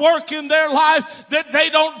supernatural work in their life that they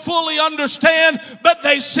don't fully understand, but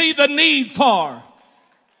they see the need for.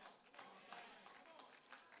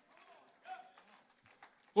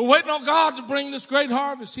 We're waiting on God to bring this great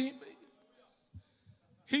harvest.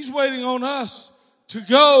 He's waiting on us to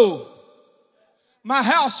go. My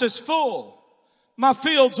house is full. My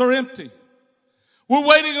fields are empty. We're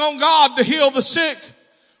waiting on God to heal the sick.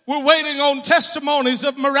 We're waiting on testimonies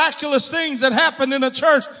of miraculous things that happen in a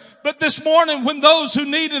church. But this morning, when those who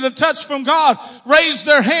needed a touch from God raised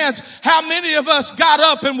their hands, how many of us got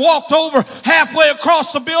up and walked over halfway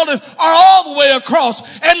across the building or all the way across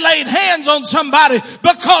and laid hands on somebody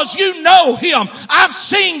because you know Him? I've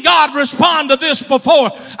seen God respond to this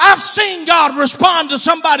before. I've seen God respond to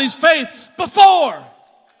somebody's faith before.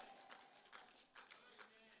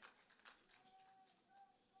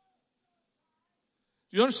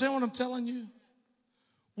 You understand what I'm telling you?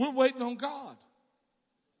 We're waiting on God.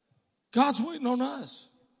 God's waiting on us.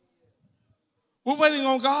 We're waiting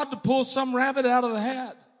on God to pull some rabbit out of the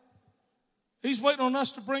hat. He's waiting on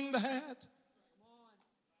us to bring the hat.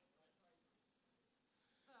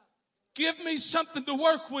 Give me something to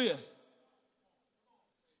work with,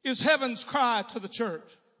 is heaven's cry to the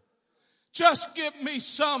church. Just give me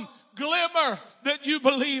some glimmer that you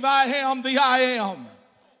believe I am the I am.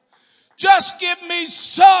 Just give me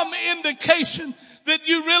some indication that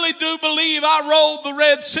you really do believe I rolled the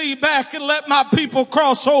Red Sea back and let my people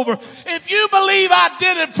cross over. If you believe I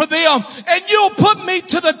did it for them and you'll put me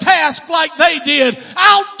to the task like they did,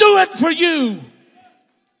 I'll do it for you.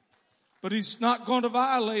 But He's not going to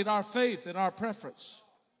violate our faith and our preference.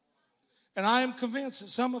 And I am convinced that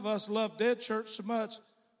some of us love dead church so much,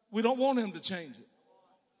 we don't want Him to change it.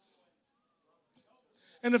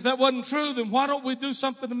 And if that wasn't true, then why don't we do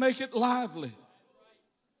something to make it lively?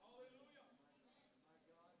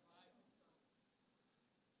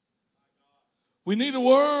 We need a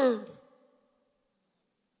word.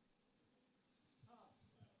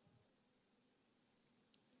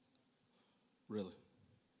 Really?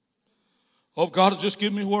 Oh, God, just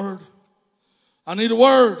give me a word. I need a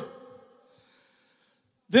word.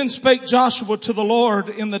 Then spake Joshua to the Lord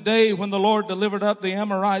in the day when the Lord delivered up the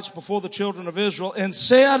Amorites before the children of Israel, and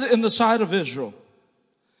said in the sight of Israel,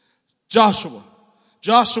 Joshua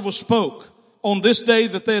spoke on this day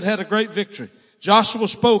that they had had a great victory. Joshua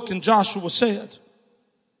spoke, and Joshua said,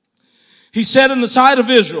 he said in the sight of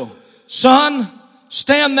Israel, Sun,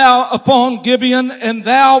 stand thou upon Gibeon, and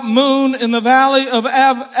thou moon in the valley of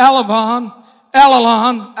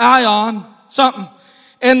Ion, something.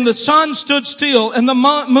 And the sun stood still, and the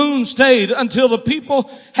moon stayed until the people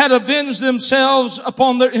had avenged themselves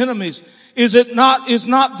upon their enemies. Is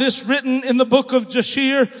not this written in the book of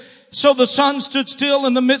Jashir? So the sun stood still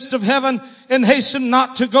in the midst of heaven and hastened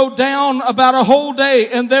not to go down about a whole day.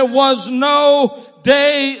 And there was no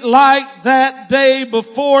day like that day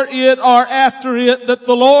before it or after it, that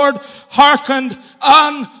the Lord hearkened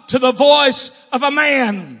unto the voice of a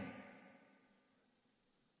man.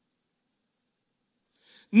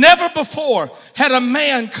 Never before had a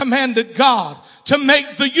man commanded God to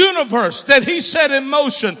make the universe that He set in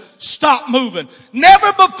motion stop moving.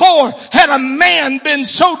 Never before had a man been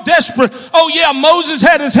so desperate. Oh yeah, Moses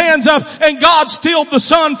had his hands up and God stilled the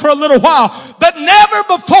sun for a little while. But never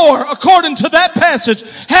before, according to that passage,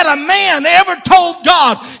 had a man ever told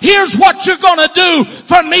God, here's what you're going to do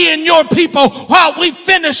for me and your people while we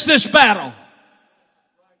finish this battle.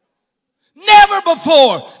 Never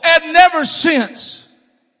before and never since.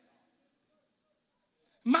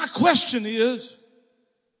 My question is,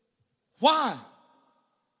 why?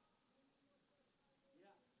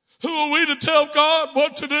 Who are we to tell God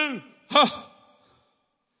what to do?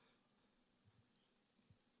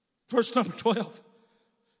 Verse number 12.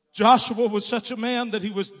 Joshua was such a man that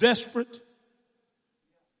he was desperate.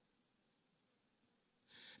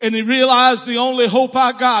 And he realized the only hope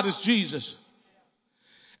I got is Jesus.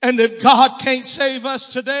 And if God can't save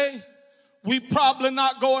us today, we probably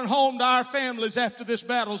not going home to our families after this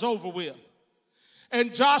battle's over with.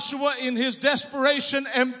 And Joshua, in his desperation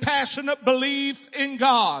and passionate belief in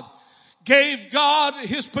God, gave God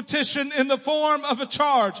his petition in the form of a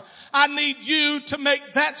charge. I need you to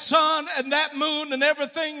make that sun and that moon and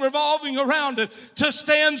everything revolving around it to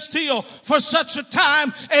stand still for such a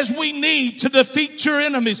time as we need to defeat your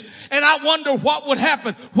enemies. And I wonder what would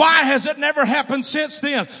happen. Why has it never happened since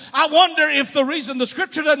then? I wonder if the reason the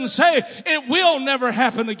scripture doesn't say it will never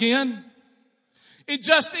happen again. It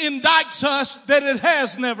just indicts us that it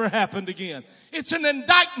has never happened again. It's an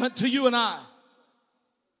indictment to you and I.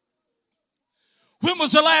 When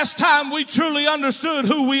was the last time we truly understood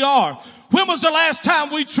who we are? When was the last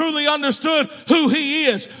time we truly understood who He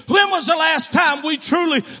is? When was the last time we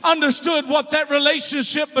truly understood what that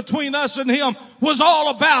relationship between us and Him was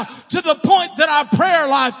all about? To the point that our prayer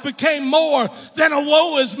life became more than a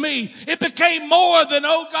woe is me. It became more than,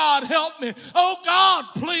 oh God, help me. Oh God,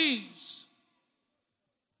 please.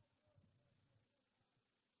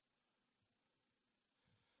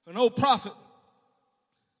 An old prophet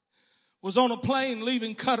was on a plane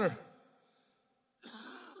leaving Qatar.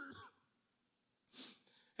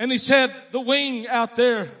 And he said the wing out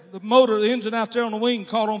there, the motor, the engine out there on the wing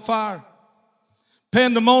caught on fire.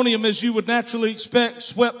 Pandemonium, as you would naturally expect,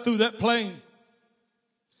 swept through that plane.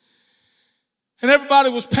 And everybody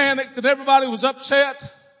was panicked and everybody was upset.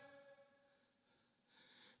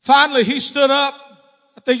 Finally, he stood up.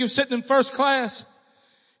 I think he was sitting in first class.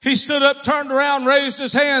 He stood up, turned around, raised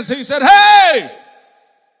his hands. He said, "Hey!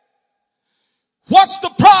 What's the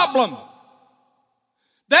problem?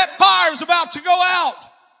 That fire's about to go out.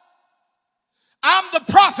 I'm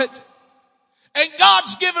the prophet, and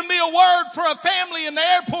God's given me a word for a family in the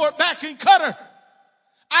airport back in Qatar.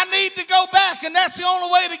 I need to go back, and that's the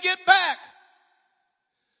only way to get back.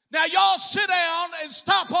 Now y'all sit down and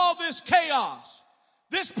stop all this chaos.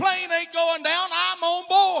 This plane ain't going down. I'm on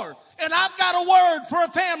board, and I've got a word for a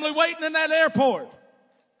family waiting in that airport."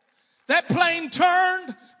 That plane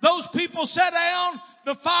turned. Those people sat down.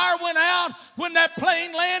 The fire went out. When that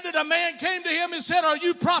plane landed, a man came to him and said, "Are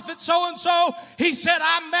you prophet so-and-so?" He said,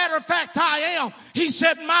 "Matter of fact, I am." He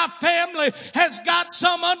said, "My family has got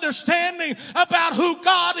some understanding about who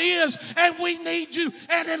God is, and we need you."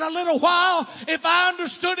 And in a little while, if I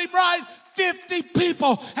understood him right, 50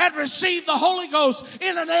 people had received the Holy Ghost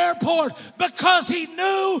in an airport because he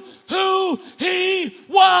knew who he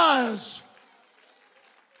was.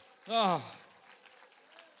 Oh.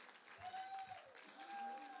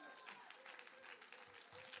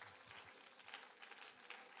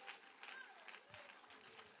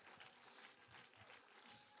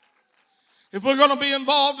 If we're going to be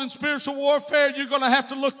involved in spiritual warfare, you're going to have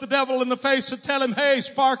to look the devil in the face and tell him, "Hey,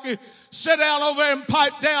 Sparky, sit down over there and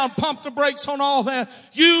pipe down, pump the brakes on all that.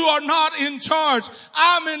 You are not in charge.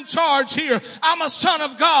 I'm in charge here. I'm a son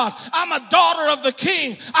of God. I'm a daughter of the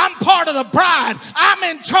King. I'm part of the bride. I'm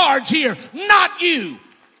in charge here, not you."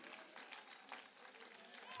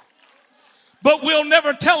 But we'll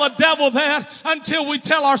never tell a devil that until we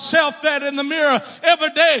tell ourselves that in the mirror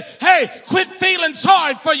every day. Hey, quit feeling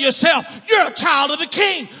sorry for yourself. You're a child of the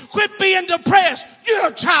King. Quit being depressed. You're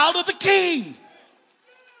a child of the King.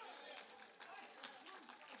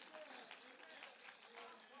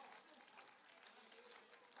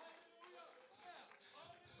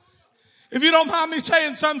 If you don't mind me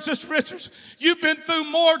saying something, Sister Richards, you've been through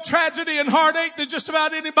more tragedy and heartache than just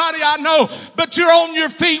about anybody I know, but you're on your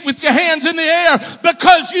feet with your hands in the air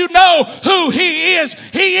because you know who He is.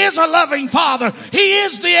 He is a loving Father. He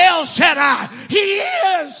is the El Shaddai. He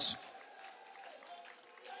is.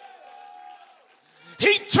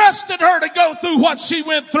 He trusted her to go through what she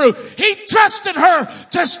went through. He trusted her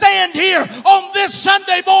to stand here on this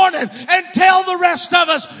Sunday morning and tell the rest of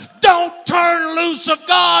us, don't turn loose of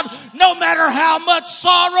God. No matter how much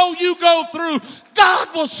sorrow you go through, God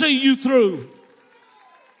will see you through.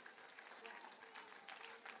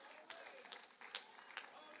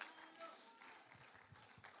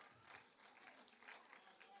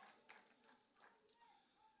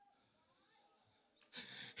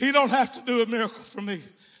 He don't have to do a miracle for me.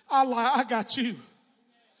 I got you.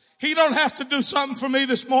 He don't have to do something for me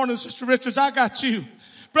this morning, Sister Richards. I got you.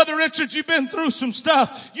 Brother Richards, you've been through some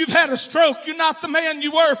stuff. You've had a stroke. You're not the man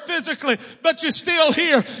you were physically, but you're still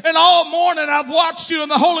here. And all morning I've watched you and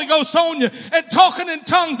the Holy Ghost on you and talking in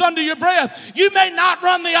tongues under your breath. You may not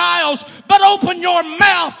run the aisles, but open your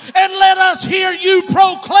mouth and let us hear you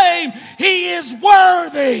proclaim He is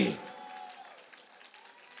worthy.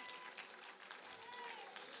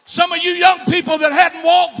 Some of you young people that hadn't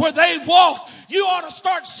walked where they've walked, you ought to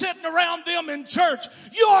start sitting around them in church.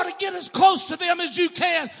 You ought to get as close to them as you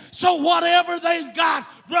can so whatever they've got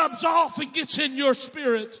rubs off and gets in your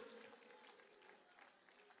spirit.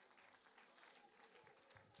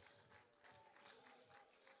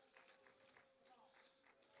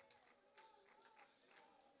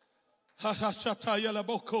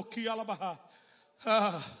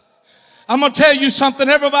 I'm going to tell you something.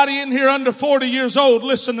 Everybody in here under 40 years old,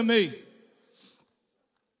 listen to me.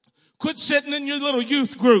 Quit sitting in your little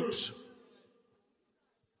youth groups.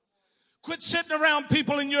 Quit sitting around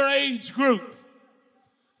people in your age group.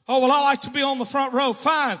 Oh, well, I like to be on the front row.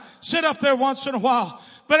 Fine. Sit up there once in a while.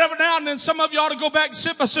 But every now and then, some of you ought to go back and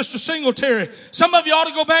sit by Sister Singletary. Some of you ought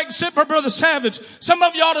to go back and sit by Brother Savage. Some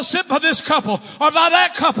of you ought to sit by this couple, or by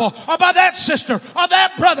that couple, or by that sister, or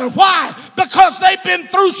that brother. Why? Because they've been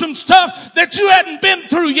through some stuff that you hadn't been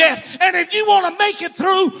through yet. And if you want to make it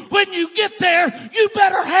through when you get there, you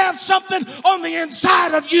better have something on the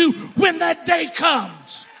inside of you when that day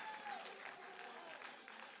comes.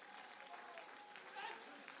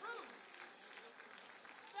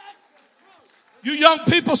 You young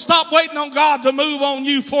people, stop waiting on God to move on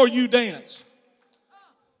you before you dance.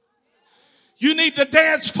 You need to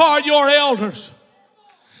dance for your elders.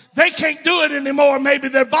 They can't do it anymore. Maybe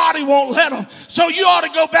their body won't let them. So you ought to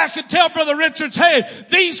go back and tell Brother Richards, hey,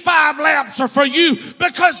 these 5 lamps are for you,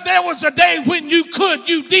 because there was a day when you could,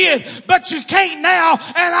 you did, but you can't now, and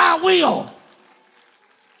I will.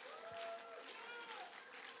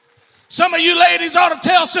 Some of you ladies ought to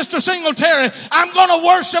tell Sister Singletary, I'm going to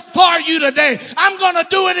worship for you today. I'm going to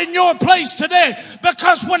do it in your place today.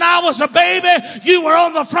 Because when I was a baby, you were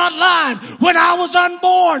on the front line. When I was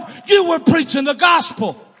unborn, you were preaching the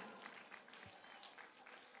gospel.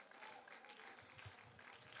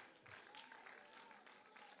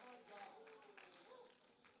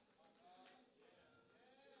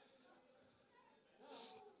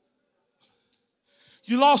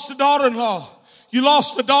 You lost a daughter-in-law. You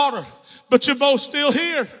lost a daughter. But you're both still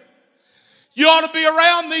here. You ought to be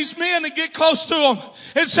around these men and get close to them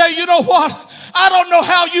and say, you know what? I don't know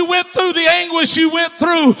how you went through the anguish you went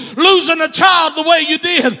through losing a child the way you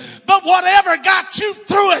did. But whatever got you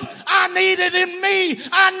through it, I need it in me.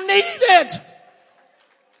 I need it.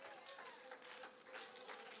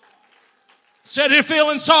 Said here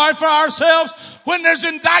feeling sorry for ourselves when there's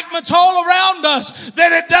indictments all around us,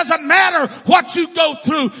 that it doesn't matter what you go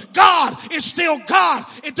through. God is still God.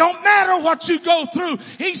 It don't matter what you go through.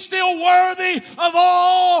 He's still worthy of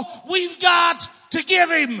all we've got to give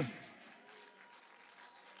him.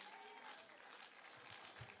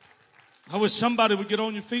 I wish somebody would get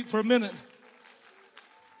on your feet for a minute.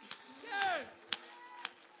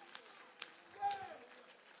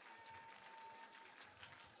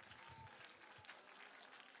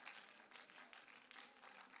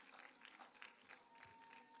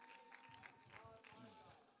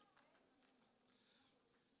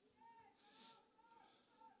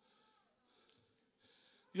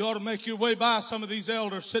 You ought to make your way by some of these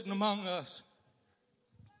elders sitting among us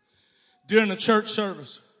during the church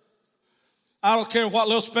service. I don't care what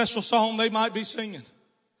little special song they might be singing.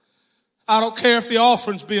 I don't care if the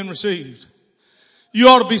offering's being received. You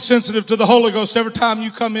ought to be sensitive to the Holy Ghost every time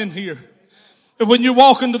you come in here. And when you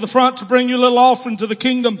walk into the front to bring your little offering to the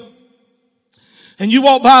kingdom, and you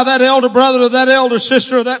walk by that elder brother or that elder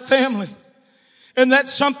sister or that family, and that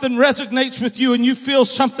something resonates with you and you feel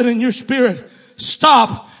something in your spirit,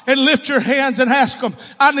 stop and lift your hands and ask them,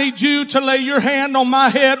 I need you to lay your hand on my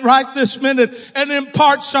head right this minute and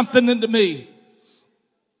impart something into me.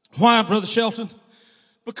 Why, Brother Shelton?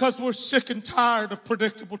 Because we're sick and tired of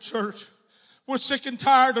predictable church. We're sick and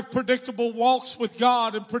tired of predictable walks with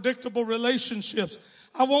God and predictable relationships.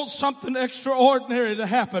 I want something extraordinary to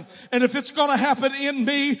happen. And if it's going to happen in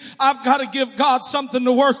me, I've got to give God something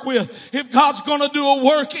to work with. If God's going to do a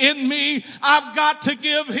work in me, I've got to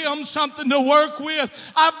give him something to work with.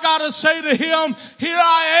 I've got to say to him, here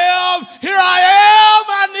I am,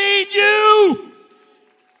 I need you.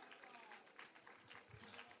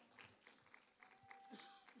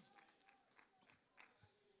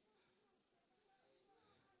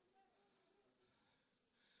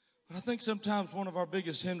 I think sometimes one of our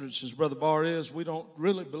biggest hindrances, Brother Barr, is we don't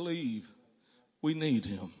really believe we need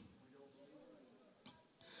him.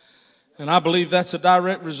 And I believe that's a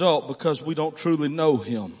direct result because we don't truly know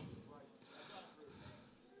him.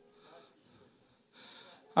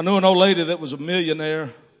 I knew an old lady that was a millionaire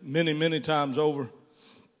many, many times over.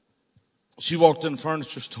 She walked in a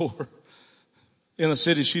furniture store in a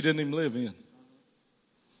city she didn't even live in.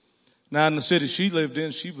 Now in the city she lived in,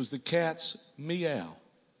 she was the cat's meow.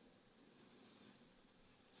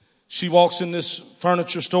 She walks in this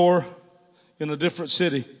furniture store in a different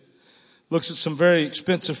city, looks at some very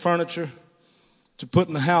expensive furniture to put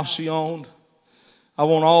in the house she owned. I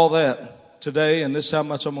want all that today, and this is how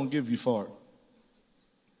much I'm going to give you for it.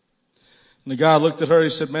 And the guy looked at her, he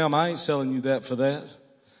said, ma'am, I ain't selling you that for that.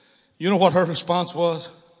 You know what her response was?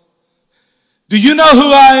 Do you know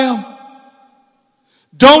who I am?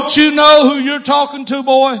 Don't you know who you're talking to,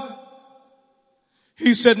 boy?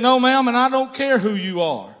 He said, no, ma'am, and I don't care who you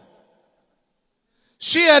are.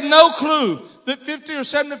 She had no clue that 50 or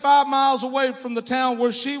 75 miles away from the town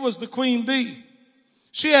where she was the queen bee,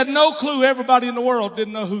 she had no clue everybody in the world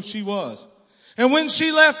didn't know who she was. And when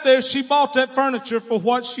she left there, she bought that furniture for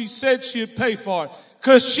what she said she'd pay for it,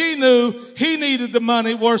 because she knew he needed the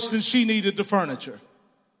money worse than she needed the furniture.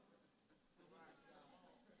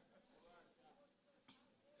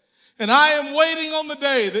 And I am waiting on the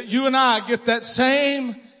day that you and I get that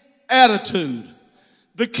same attitude.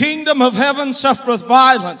 The kingdom of heaven suffereth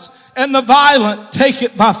violence, and the violent take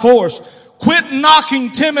it by force. Quit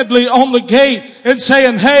knocking timidly on the gate and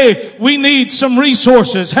saying, hey, we need some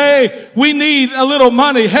resources. Hey, we need a little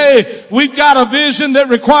money. Hey, we've got a vision that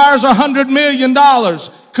requires $100 million.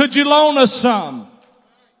 Could you loan us some?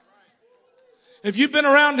 If you've been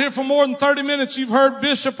around here for more than 30 minutes, you've heard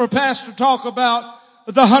Bishop or Pastor talk about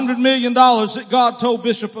the $100 million that God told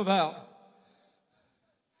Bishop about.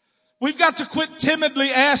 We've got to quit timidly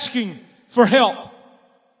asking for help.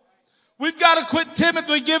 We've got to quit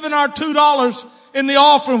timidly giving our $2 in the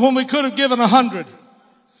offering when we could have given 100.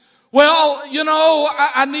 Well, you know,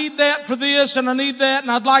 I need that for this and I need that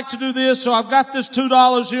and I'd like to do this, so I've got this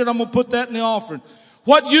 $2 here and I'm going to put that in the offering.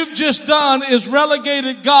 What you've just done is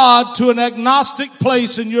relegated God to an agnostic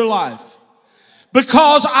place in your life.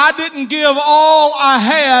 Because I didn't give all I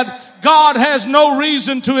had, God has no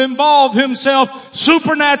reason to involve himself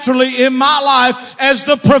supernaturally in my life as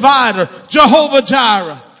the provider, Jehovah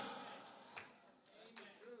Jireh.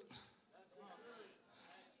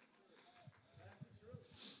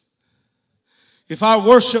 If our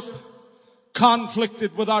worship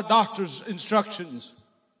conflicted with our doctor's instructions,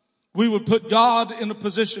 we would put God in a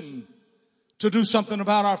position to do something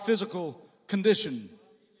about our physical condition.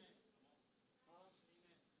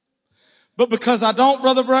 But because I don't,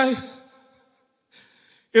 Brother Bray,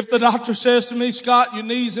 if the doctor says to me, Scott, your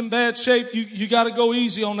knee's in bad shape, you got to go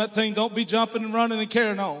easy on that thing. Don't be jumping and running and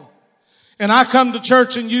carrying on. And I come to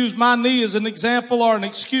church and use my knee as an example, or an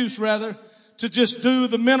excuse rather, to just do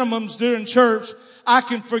the minimums during church, I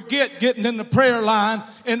can forget getting in the prayer line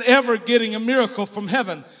and ever getting a miracle from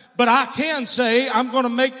heaven. But I can say I'm going to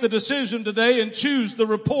make the decision today and choose the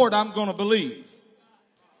report I'm going to believe.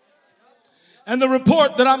 And the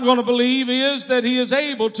report that I'm going to believe is that he is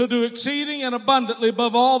able to do exceeding and abundantly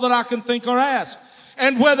above all that I can think or ask.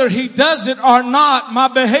 And whether he does it or not, my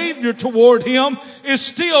behavior toward him is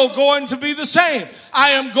still going to be the same.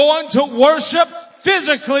 I am going to worship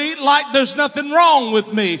physically like there's nothing wrong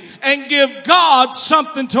with me and give God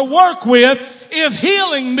something to work with if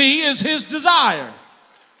healing me is his desire.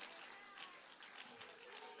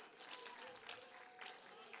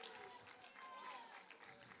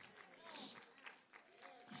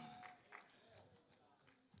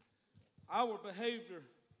 Our behavior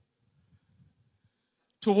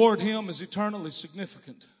toward him is eternally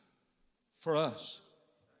significant for us.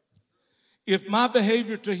 If my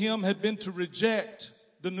behavior to him had been to reject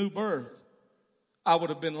the new birth, I would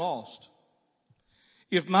have been lost.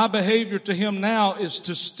 If my behavior to him now is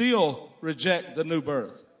to still reject the new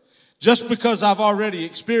birth, just because I've already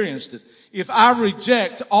experienced it, if I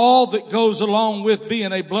reject all that goes along with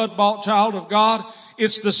being a blood-bought child of God,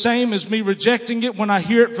 it's the same as me rejecting it when I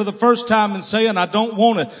hear it for the first time and saying I don't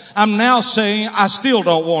want it. I'm now saying I still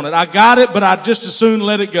don't want it. I got it, but I'd just as soon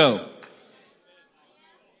let it go.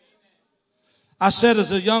 I said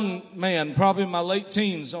as a young man, probably in my late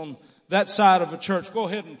teens, on that side of a church, go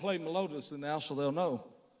ahead and play melodiously now so they'll know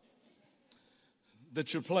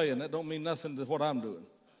that you're playing. That don't mean nothing to what I'm doing.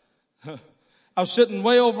 I was sitting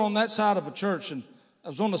way over on that side of a church, and I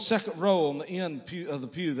was on the second row on the end of the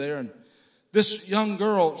pew there, and this young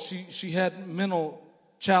girl, she had mental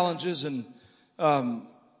challenges, and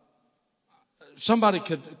somebody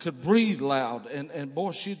could breathe loud, and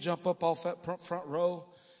boy, she'd jump up off that front row.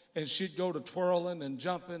 And she'd go to twirling and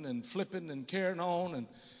jumping and flipping and carrying on and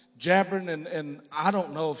jabbering. And I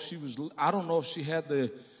don't know if she had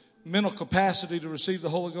the mental capacity to receive the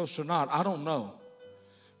Holy Ghost or not. I don't know.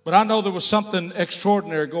 But I know there was something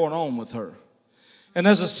extraordinary going on with her. And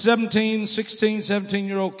as a 16,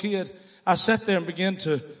 17-year-old kid, I sat there and began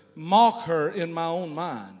to mock her in my own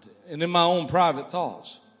mind and in my own private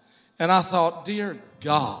thoughts. And I thought, dear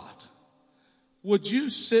God, would you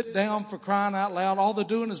sit down, for crying out loud? All they're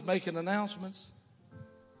doing is making announcements.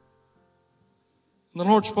 And the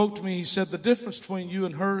Lord spoke to me. He said, the difference between you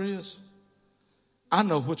and her is, I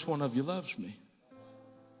know which one of you loves me.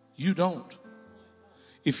 You don't.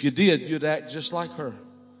 If you did, you'd act just like her.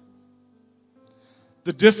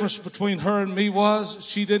 The difference between her and me was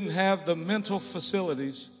she didn't have the mental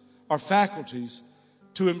facilities or faculties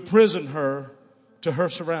to imprison her to her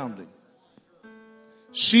surrounding.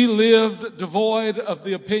 She lived devoid of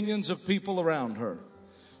the opinions of people around her.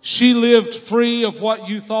 She lived free of what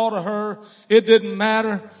you thought of her. It didn't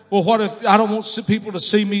matter. Well, what if I don't want people to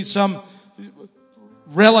see me some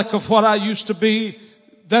relic of what I used to be?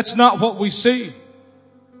 That's not what we see.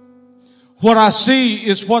 What I see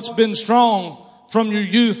is what's been strong from your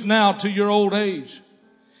youth now to your old age.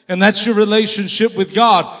 And that's your relationship with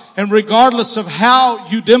God. And regardless of how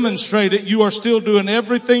you demonstrate it, you are still doing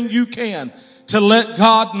everything you can to let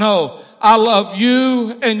God know, I love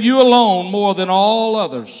you and you alone more than all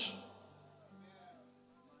others.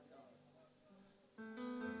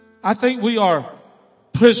 I think we are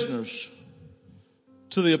prisoners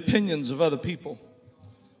to the opinions of other people.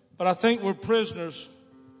 But I think we're prisoners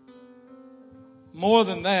more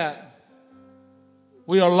than that.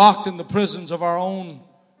 We are locked in the prisons of our own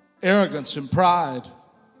arrogance and pride.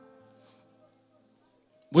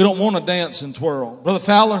 We don't want to dance and twirl. Brother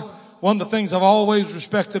Fowler, one of the things I've always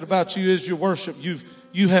respected about you is your worship.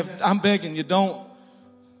 I'm begging you,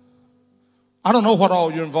 I don't know what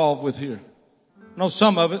all you're involved with here. I know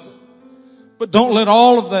some of it. But don't let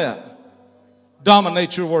all of that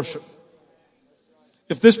dominate your worship.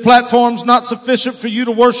 If this platform's not sufficient for you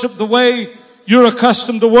to worship the way you're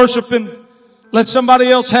accustomed to worshiping, let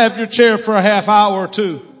somebody else have your chair for a half hour or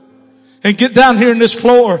two. And get down here in this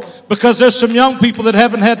floor, because there's some young people that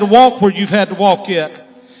haven't had to walk where you've had to walk yet.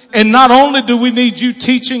 And not only do we need you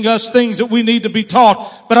teaching us things that we need to be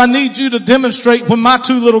taught, but I need you to demonstrate when my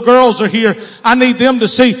two little girls are here. I need them to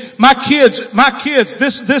see my kids,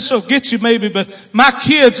 this will get you maybe, but my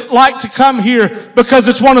kids like to come here because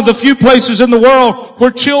it's one of the few places in the world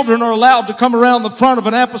where children are allowed to come around the front of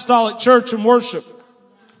an apostolic church and worship.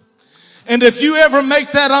 And if you ever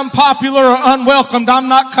make that unpopular or unwelcomed, I'm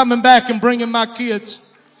not coming back and bringing my kids.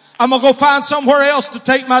 I'm going to go find somewhere else to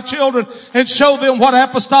take my children and show them what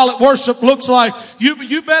apostolic worship looks like.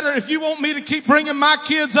 You better, if you want me to keep bringing my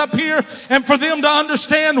kids up here and for them to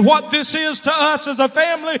understand what this is to us as a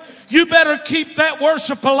family, you better keep that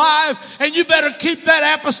worship alive, and you better keep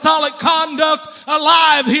that apostolic conduct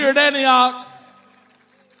alive here at Antioch.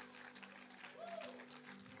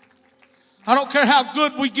 I don't care how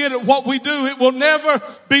good we get at what we do. It will never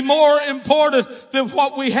be more important than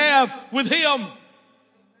what we have with Him.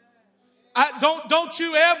 Don't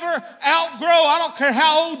you ever outgrow, I don't care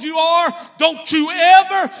how old you are, don't you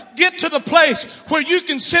ever get to the place where you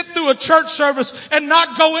can sit through a church service and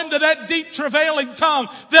not go into that deep travailing tongue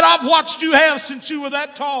that I've watched you have since you were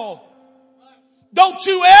that tall. Don't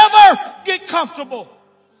you ever get comfortable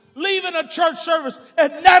leaving a church service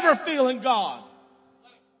and never feeling God.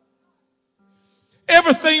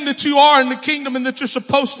 Everything that you are in the kingdom and that you're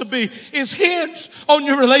supposed to be is hinged on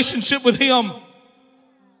your relationship with Him.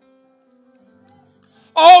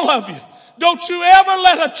 All of you. Don't you ever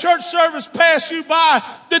let a church service pass you by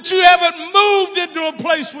that you haven't moved into a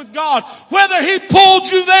place with God. Whether He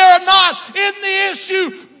pulled you there or not, in the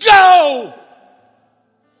issue, go.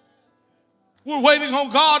 We're waiting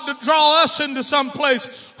on God to draw us into some place.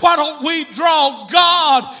 Why don't we draw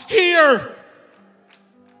God here?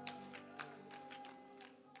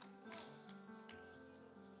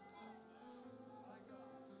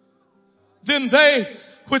 Then they,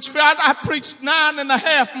 which I preached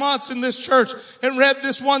 9.5 months in this church and read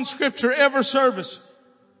this one scripture every service.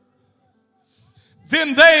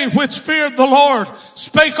 Then they which feared the Lord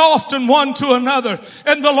spake often one to another,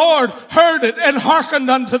 and the Lord heard it and hearkened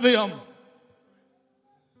unto them.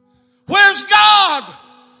 Where's God?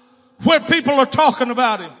 Where people are talking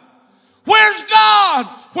about Him. Where's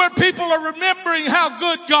God? Where people are remembering how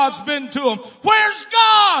good God's been to them. Where's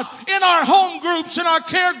God in our home groups, in our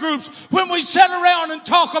care groups, when we sit around and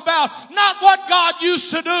talk about not what God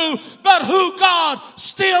used to do, but who God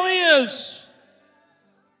still is?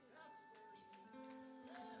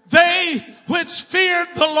 They which feared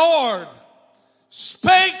the Lord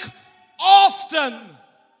spake often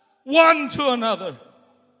one to another.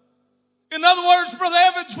 In other words, Brother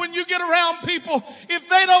Evans, when you get around people, if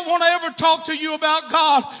they don't want to ever talk to you about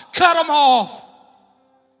God, cut them off.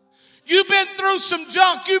 You've been through some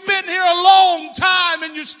junk. You've been here a long time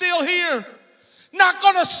and you're still here. Not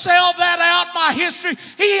going to sell that out, my history.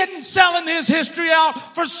 He isn't selling his history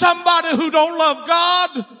out for somebody who don't love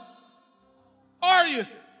God. Are you?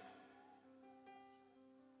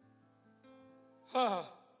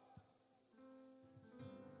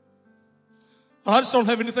 Well, I just don't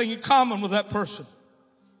have anything in common with that person.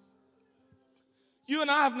 You and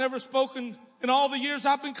I have never spoken in all the years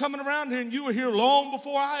I've been coming around here, and you were here long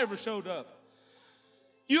before I ever showed up.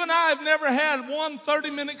 You and I have never had one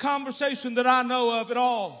 30-minute conversation that I know of at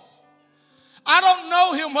all. I don't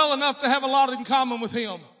know him well enough to have a lot in common with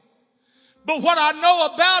him. But what I know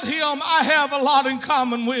about him, I have a lot in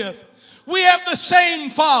common with. We have the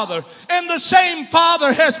same Father, and the same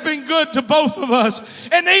Father has been good to both of us.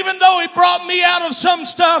 And even though He brought me out of some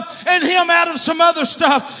stuff and Him out of some other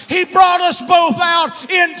stuff, He brought us both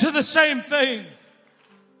out into the same thing.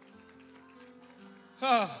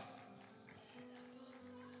 I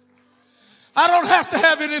don't have to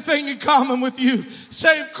have anything in common with you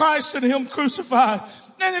save Christ and Him crucified.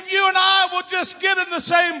 And if you and I will just get in the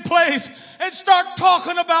same place and start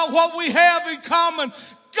talking about what we have in common,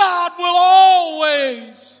 God will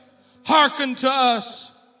always hearken to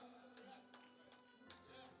us.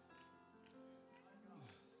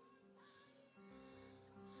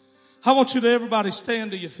 I want you to everybody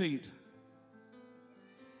stand to your feet.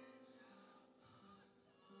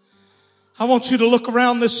 I want you to look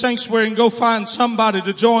around this sanctuary and go find somebody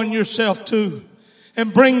to join yourself to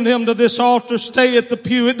and bring them to this altar. Stay at the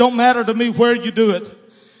pew. It don't matter to me where you do it.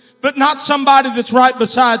 But not somebody that's right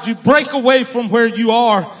beside you. Break away from where you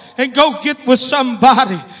are and go get with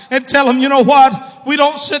somebody and tell them, you know what? We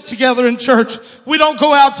don't sit together in church. We don't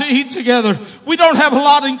go out to eat together. We don't have a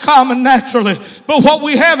lot in common naturally. But what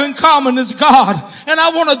we have in common is God. And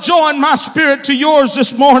I want to join my spirit to yours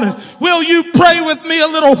this morning. Will you pray with me a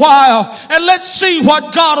little while? And let's see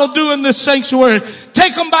what God will do in this sanctuary.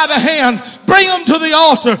 Take them by the hand. Bring them to the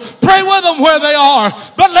altar. Pray with them where they are.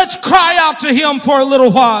 But let's cry out to Him for a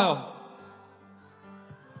little while.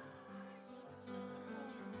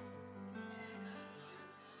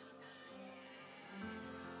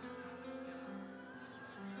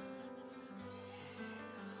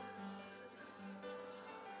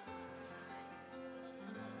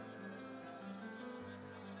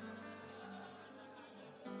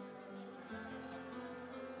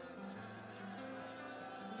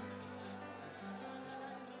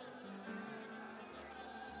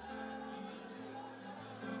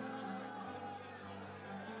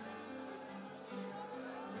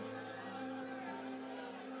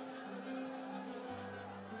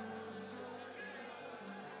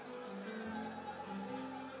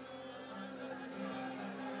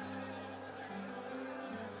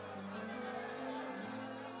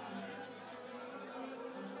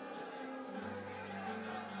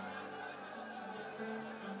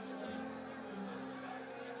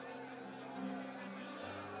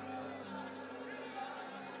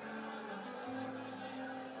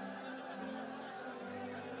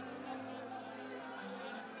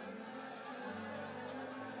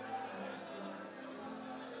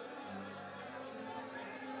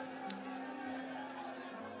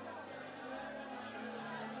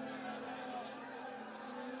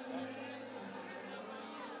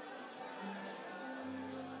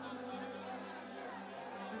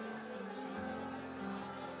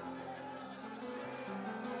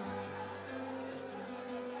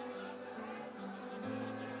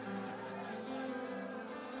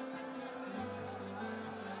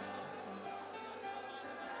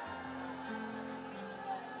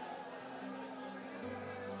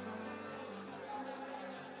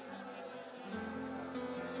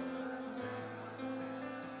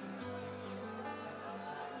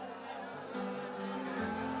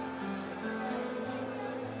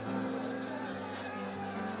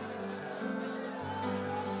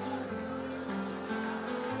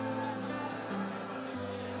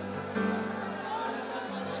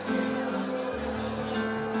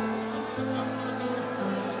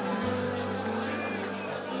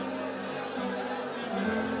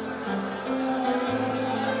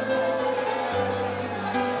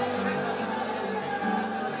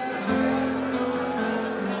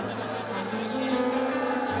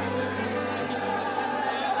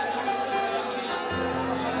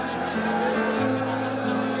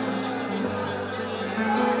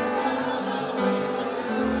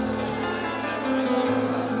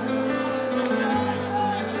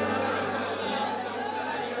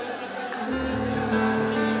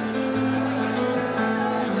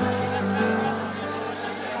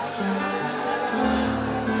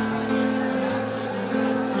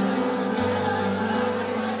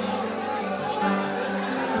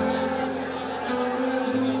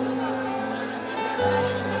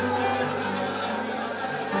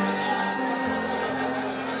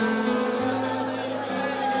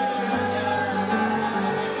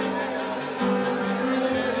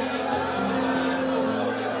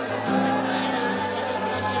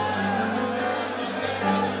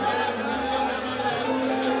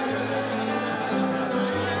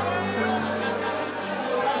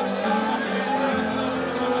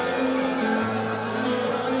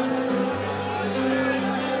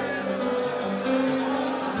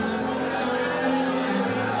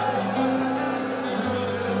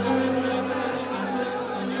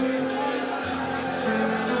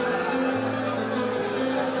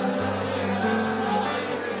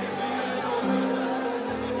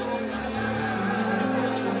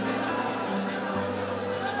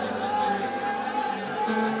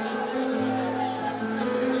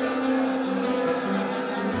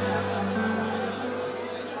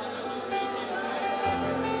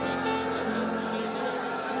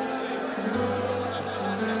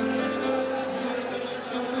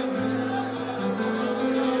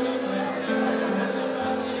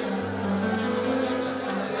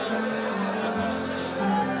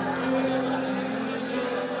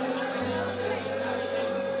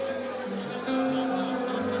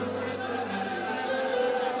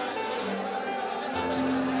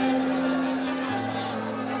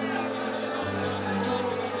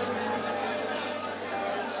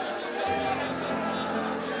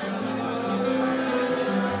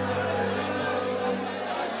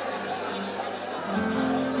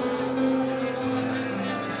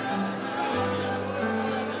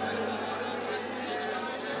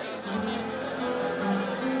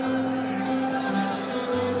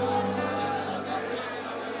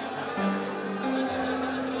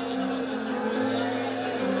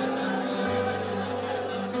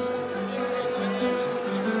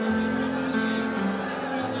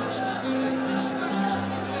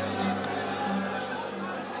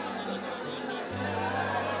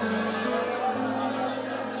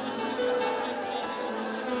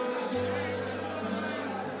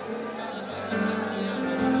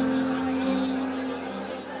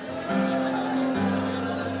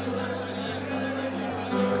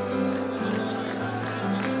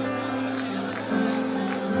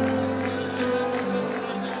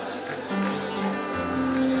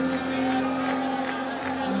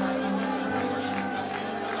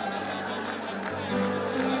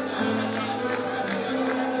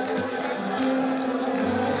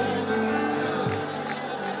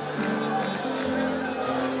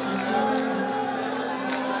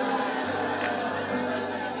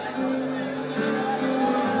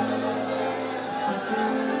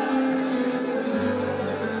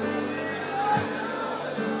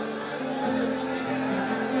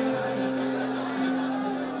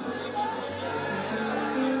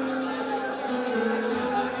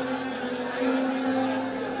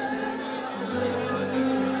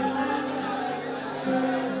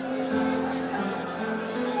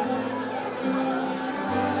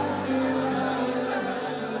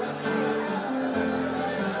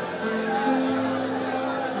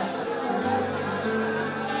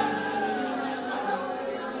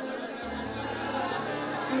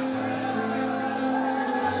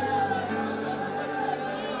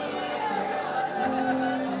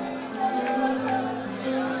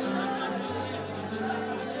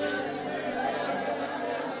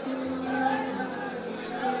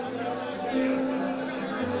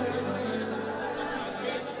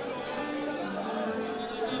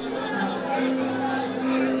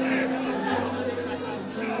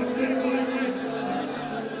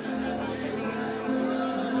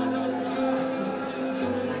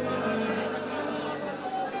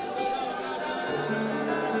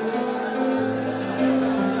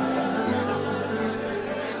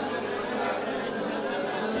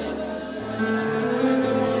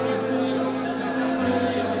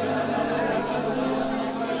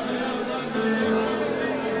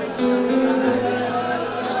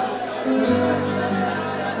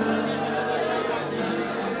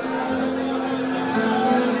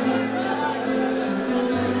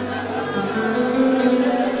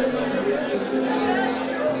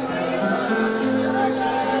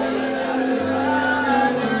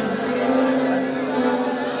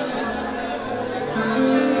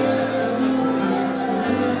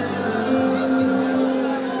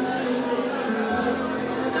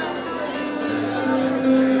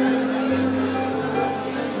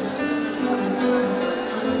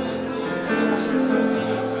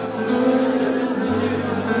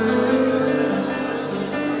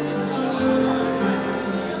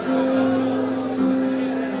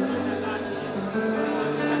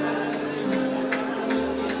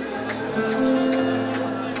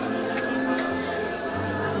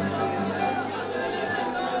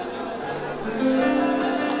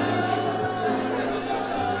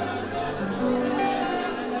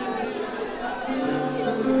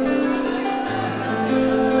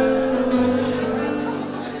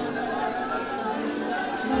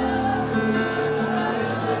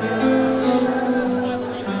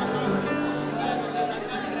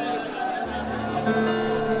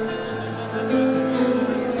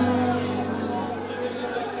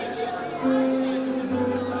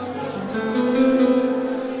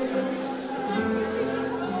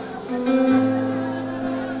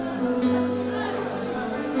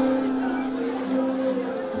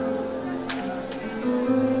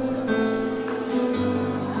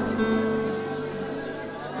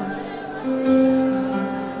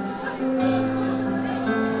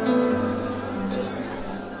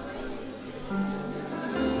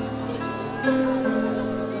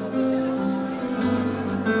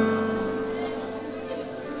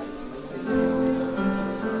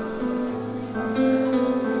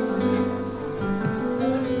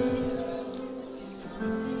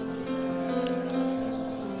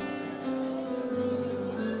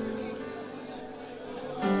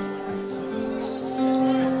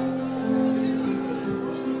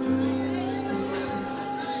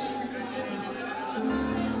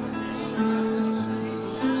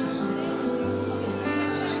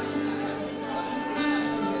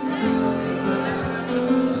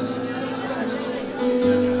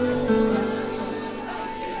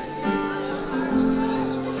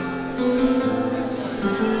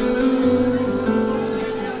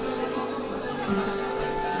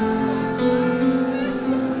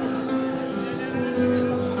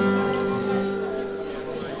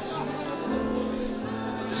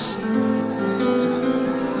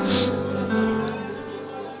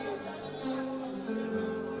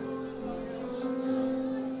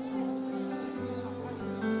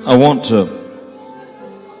 I want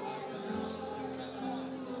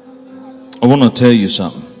to tell you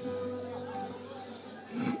something.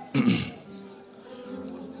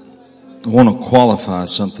 I want to qualify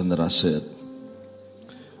something that I said.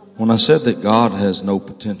 When I said that God has no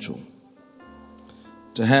potential,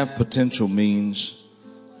 to have potential means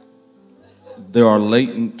there are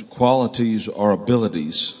latent qualities or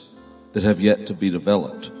abilities that have yet to be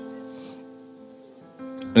developed.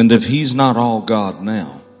 And if He's not all God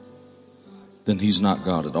now, then He's not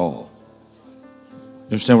God at all. You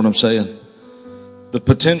understand what I'm saying? The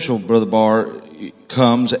potential, Brother Barr,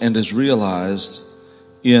 comes and is realized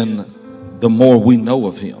in the more we know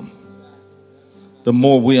of Him, the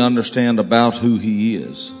more we understand about who He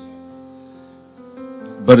is.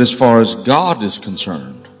 But as far as God is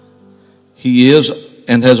concerned, He is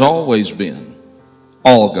and has always been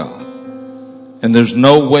all God. And there's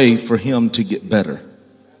no way for Him to get better.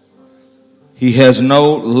 He has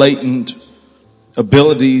no latent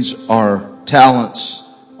abilities or talents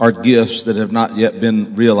or gifts that have not yet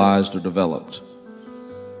been realized or developed.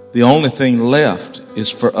 The only thing left is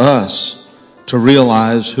for us to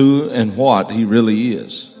realize who and what He really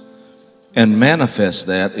is and manifest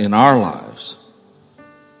that in our lives.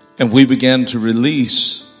 And we begin to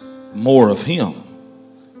release more of Him,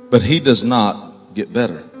 but He does not get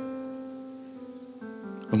better.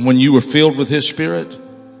 And when you were filled with His Spirit,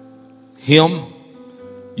 Him,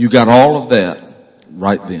 you got all of that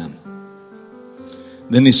right then.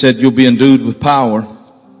 Then He said you'll be endued with power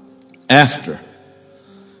after.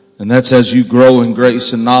 And that's as you grow in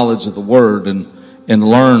grace and knowledge of the Word and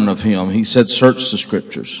learn of Him. He said, search the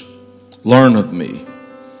Scriptures. Learn of me.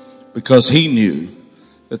 Because He knew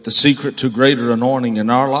that the secret to greater anointing in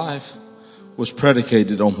our life was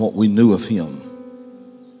predicated on what we knew of Him.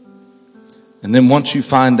 And then once you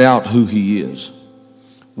find out who He is,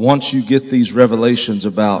 once you get these revelations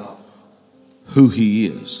about who He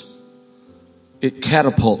is, it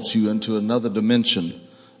catapults you into another dimension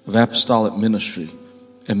of apostolic ministry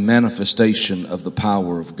and manifestation of the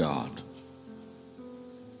power of God.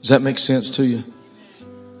 Does that make sense to you?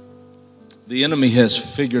 The enemy has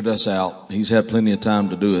figured us out. He's had plenty of time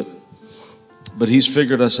to do it. But he's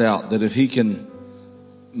figured us out that if he can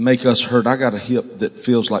make us hurt. I got a hip that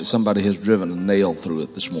feels like somebody has driven a nail through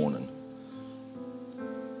it this morning.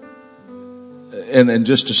 And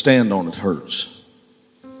just to stand on it hurts.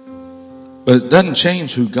 But it doesn't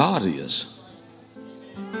change who God is.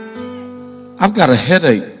 I've got a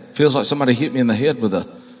headache. Feels like somebody hit me in the head with a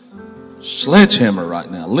sledgehammer right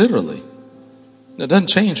now, literally. It doesn't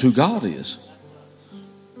change who God is.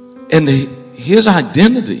 And His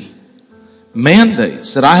identity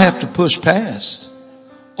mandates that I have to push past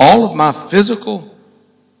all of my physical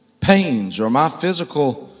pains or my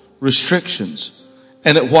physical restrictions.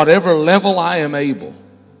 And at whatever level I am able,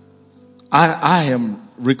 I am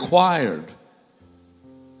required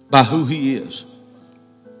by who He is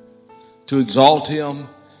to exalt Him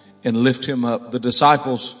and lift Him up. The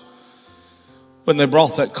disciples, when they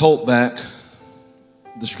brought that colt back,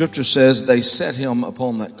 the scripture says they set Him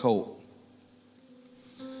upon that colt.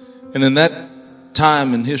 And in that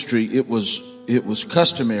time in history, it was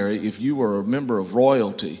customary, if you were a member of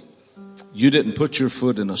royalty, you didn't put your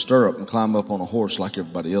foot in a stirrup and climb up on a horse like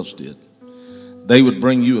everybody else did. They would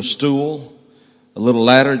bring you a stool, a little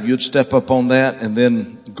ladder. You'd step up on that and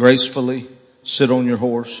then gracefully sit on your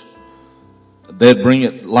horse. They'd bring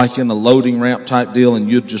it like in a loading ramp type deal, and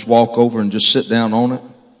you'd just walk over and just sit down on it.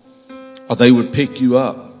 Or they would pick you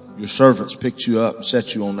up. Your servants picked you up and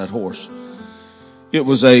set you on that horse. It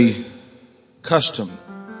was a custom.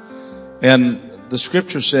 And the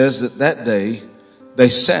scripture says that day they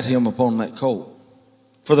sat him upon that colt.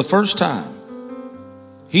 For the first time.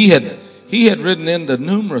 He had ridden into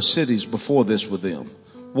numerous cities before this with them.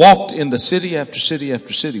 Walked into city after city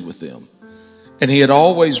after city with them. And he had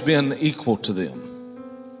always been equal to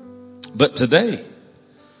them. But today,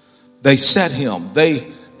 they set him.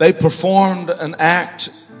 They performed an act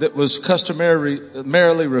that was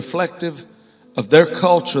customarily reflective of their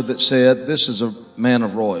culture that said, this is a man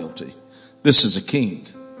of royalty. This is a king.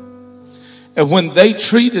 And when they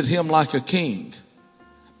treated him like a king,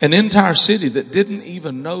 an entire city that didn't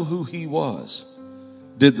even know who he was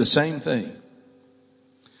did the same thing.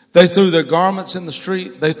 They threw their garments in the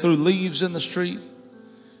street. They threw leaves in the street.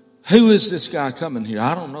 Who is this guy coming here?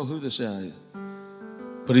 I don't know who this guy is.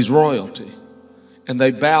 But he's royalty. And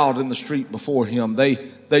they bowed in the street before him.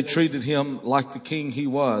 They treated him like the king he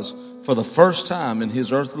was for the first time in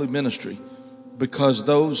his earthly ministry, because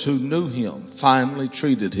those who knew him finally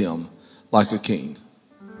treated him like a king.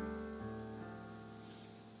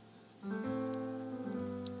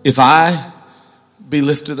 If I be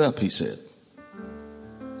lifted up, he said.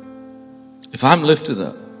 If I'm lifted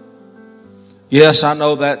up. Yes, I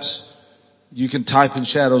know you can type in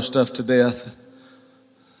shadow stuff to death.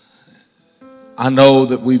 I know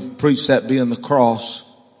that we've preached that being the cross,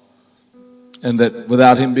 and that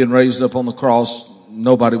without him being raised up on the cross,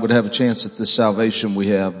 nobody would have a chance at this salvation we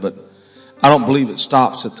have. But I don't believe it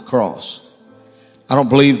stops at the cross. I don't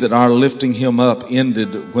believe that our lifting him up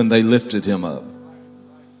ended when they lifted him up.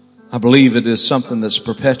 I believe it is something that's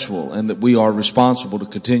perpetual, and that we are responsible to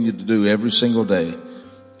continue to do every single day.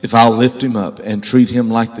 If I'll lift him up and treat him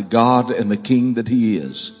like the God and the King that he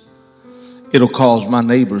is, it'll cause my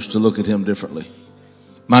neighbors to look at him differently.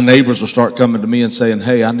 My neighbors will start coming to me and saying,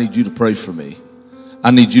 hey, I need you to pray for me.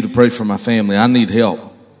 I need you to pray for my family. I need help.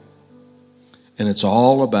 And it's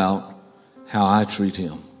all about how I treat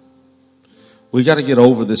him. We got to get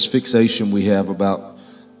over this fixation we have about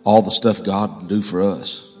all the stuff God can do for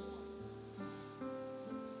us.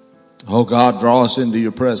 Oh, God, draw us into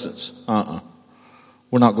your presence.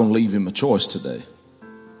 We're not going to leave him a choice today.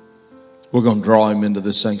 We're going to draw him into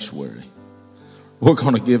this sanctuary. We're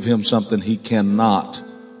going to give him something he cannot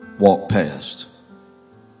walk past.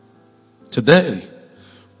 Today,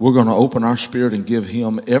 we're going to open our spirit and give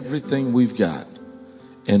him everything we've got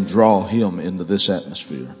and draw him into this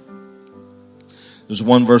atmosphere. There's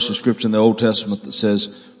one verse of scripture in the Old Testament that says,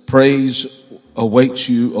 praise awaits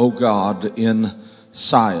you, O God, in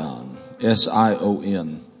Sion.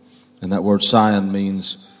 S-I-O-N. And that word Sion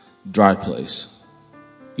means dry place.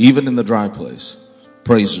 Even in the dry place,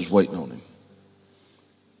 praise is waiting on him.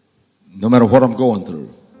 No matter what I'm going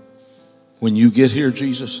through, when you get here,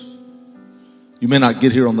 Jesus, you may not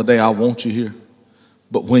get here on the day I want you here,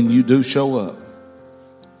 but when you do show up,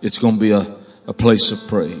 it's going to be a place of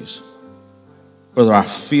praise. Whether I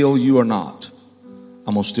feel you or not,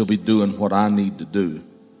 I'm going to still be doing what I need to do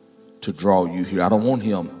to draw you here. I don't want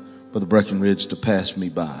him, Brother Breckenridge, to pass me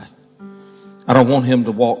by. I don't want him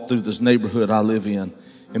to walk through this neighborhood I live in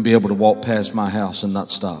and be able to walk past my house and not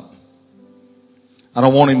stop. I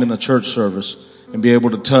don't want him in a church service and be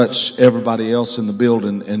able to touch everybody else in the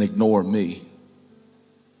building and ignore me.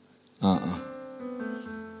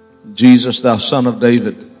 Jesus, thou son of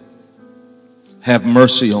David, have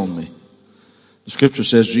mercy on me. The scripture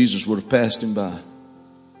says Jesus would have passed him by,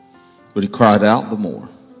 but he cried out the more.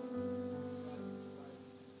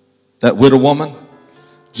 That widow woman,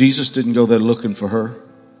 Jesus didn't go there looking for her.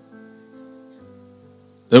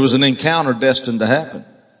 There was an encounter destined to happen.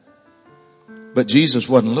 But Jesus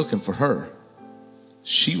wasn't looking for her.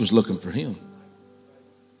 She was looking for him.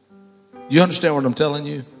 You understand what I'm telling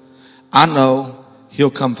you? I know he'll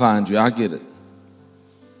come find you. I get it.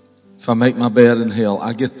 If I make my bed in hell,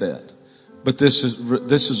 I get that. But this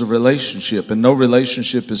is a relationship, and no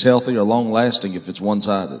relationship is healthy or long lasting if it's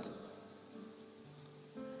one-sided.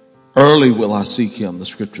 Early will I seek him, the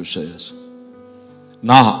scripture says.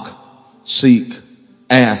 Knock, seek,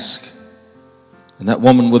 ask. And that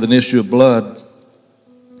woman with an issue of blood,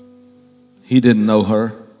 he didn't know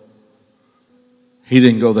her. He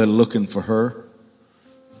didn't go there looking for her.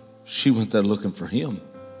 She went there looking for him.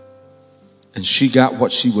 And she got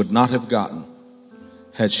what she would not have gotten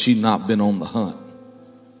had she not been on the hunt.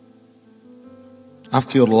 I've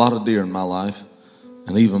killed a lot of deer in my life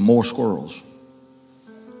and even more squirrels.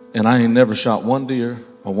 And I ain't never shot one deer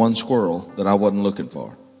or one squirrel that I wasn't looking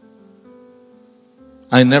for.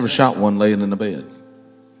 I ain't never shot one laying in the bed.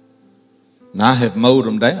 And I have mowed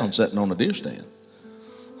them down sitting on a deer stand.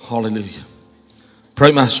 Hallelujah.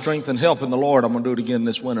 Pray my strength and help in the Lord. I'm going to do it again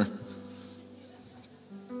this winter.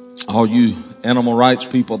 All you animal rights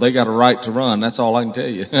people, they got a right to run. That's all I can tell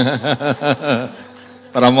you. But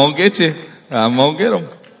I'm going to get you. I'm going to get them.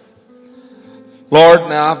 Lord,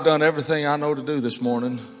 now I've done everything I know to do this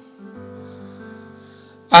morning.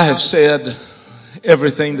 I have said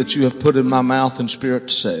everything that you have put in my mouth and spirit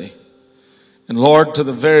to say. And Lord, to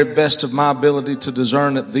the very best of my ability to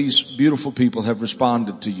discern it, these beautiful people have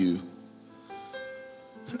responded to you.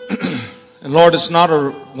 And Lord, it's not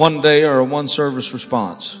a one day or a one service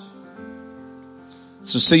response.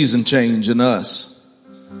 It's a season change in us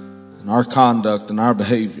and our conduct and our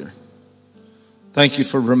behavior. Thank you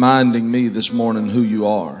for reminding me this morning who you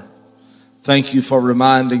are. Thank you for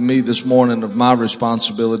reminding me this morning of my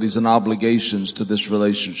responsibilities and obligations to this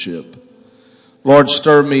relationship. Lord,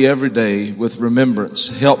 stir me every day with remembrance.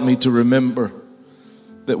 Help me to remember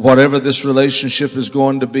that whatever this relationship is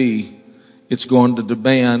going to be, it's going to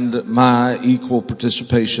demand my equal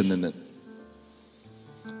participation in it.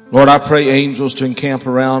 Lord, I pray angels to encamp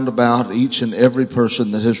around about each and every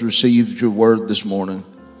person that has received your word this morning,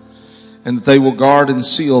 and that they will guard and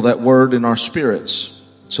seal that word in our spirits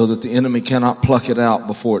so that the enemy cannot pluck it out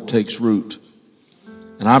before it takes root.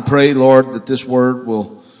 And I pray, Lord, that this word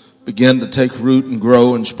will begin to take root and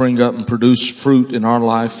grow and spring up and produce fruit in our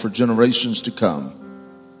life for generations to come.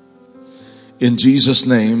 In Jesus'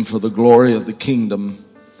 name, for the glory of the kingdom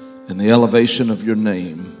and the elevation of your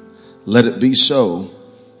name, let it be so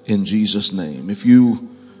in Jesus' name. If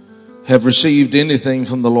you have received anything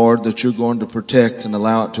from the Lord that you're going to protect and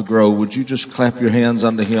allow it to grow, would you just clap your hands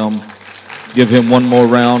unto him? Give him one more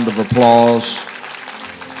round of applause.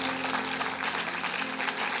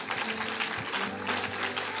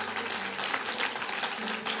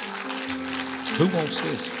 Who wants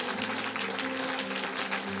this?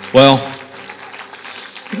 Well,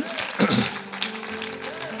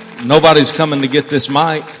 nobody's coming to get this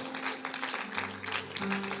mic.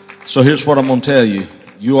 So here's what I'm going to tell you.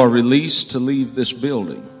 You are released to leave this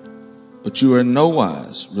building, but you are in no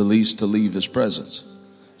wise released to leave his presence.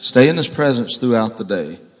 Stay in his presence throughout the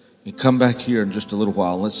day and come back here in just a little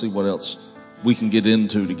while. Let's see what else we can get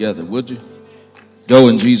into together, would you? Go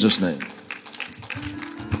in Jesus' name.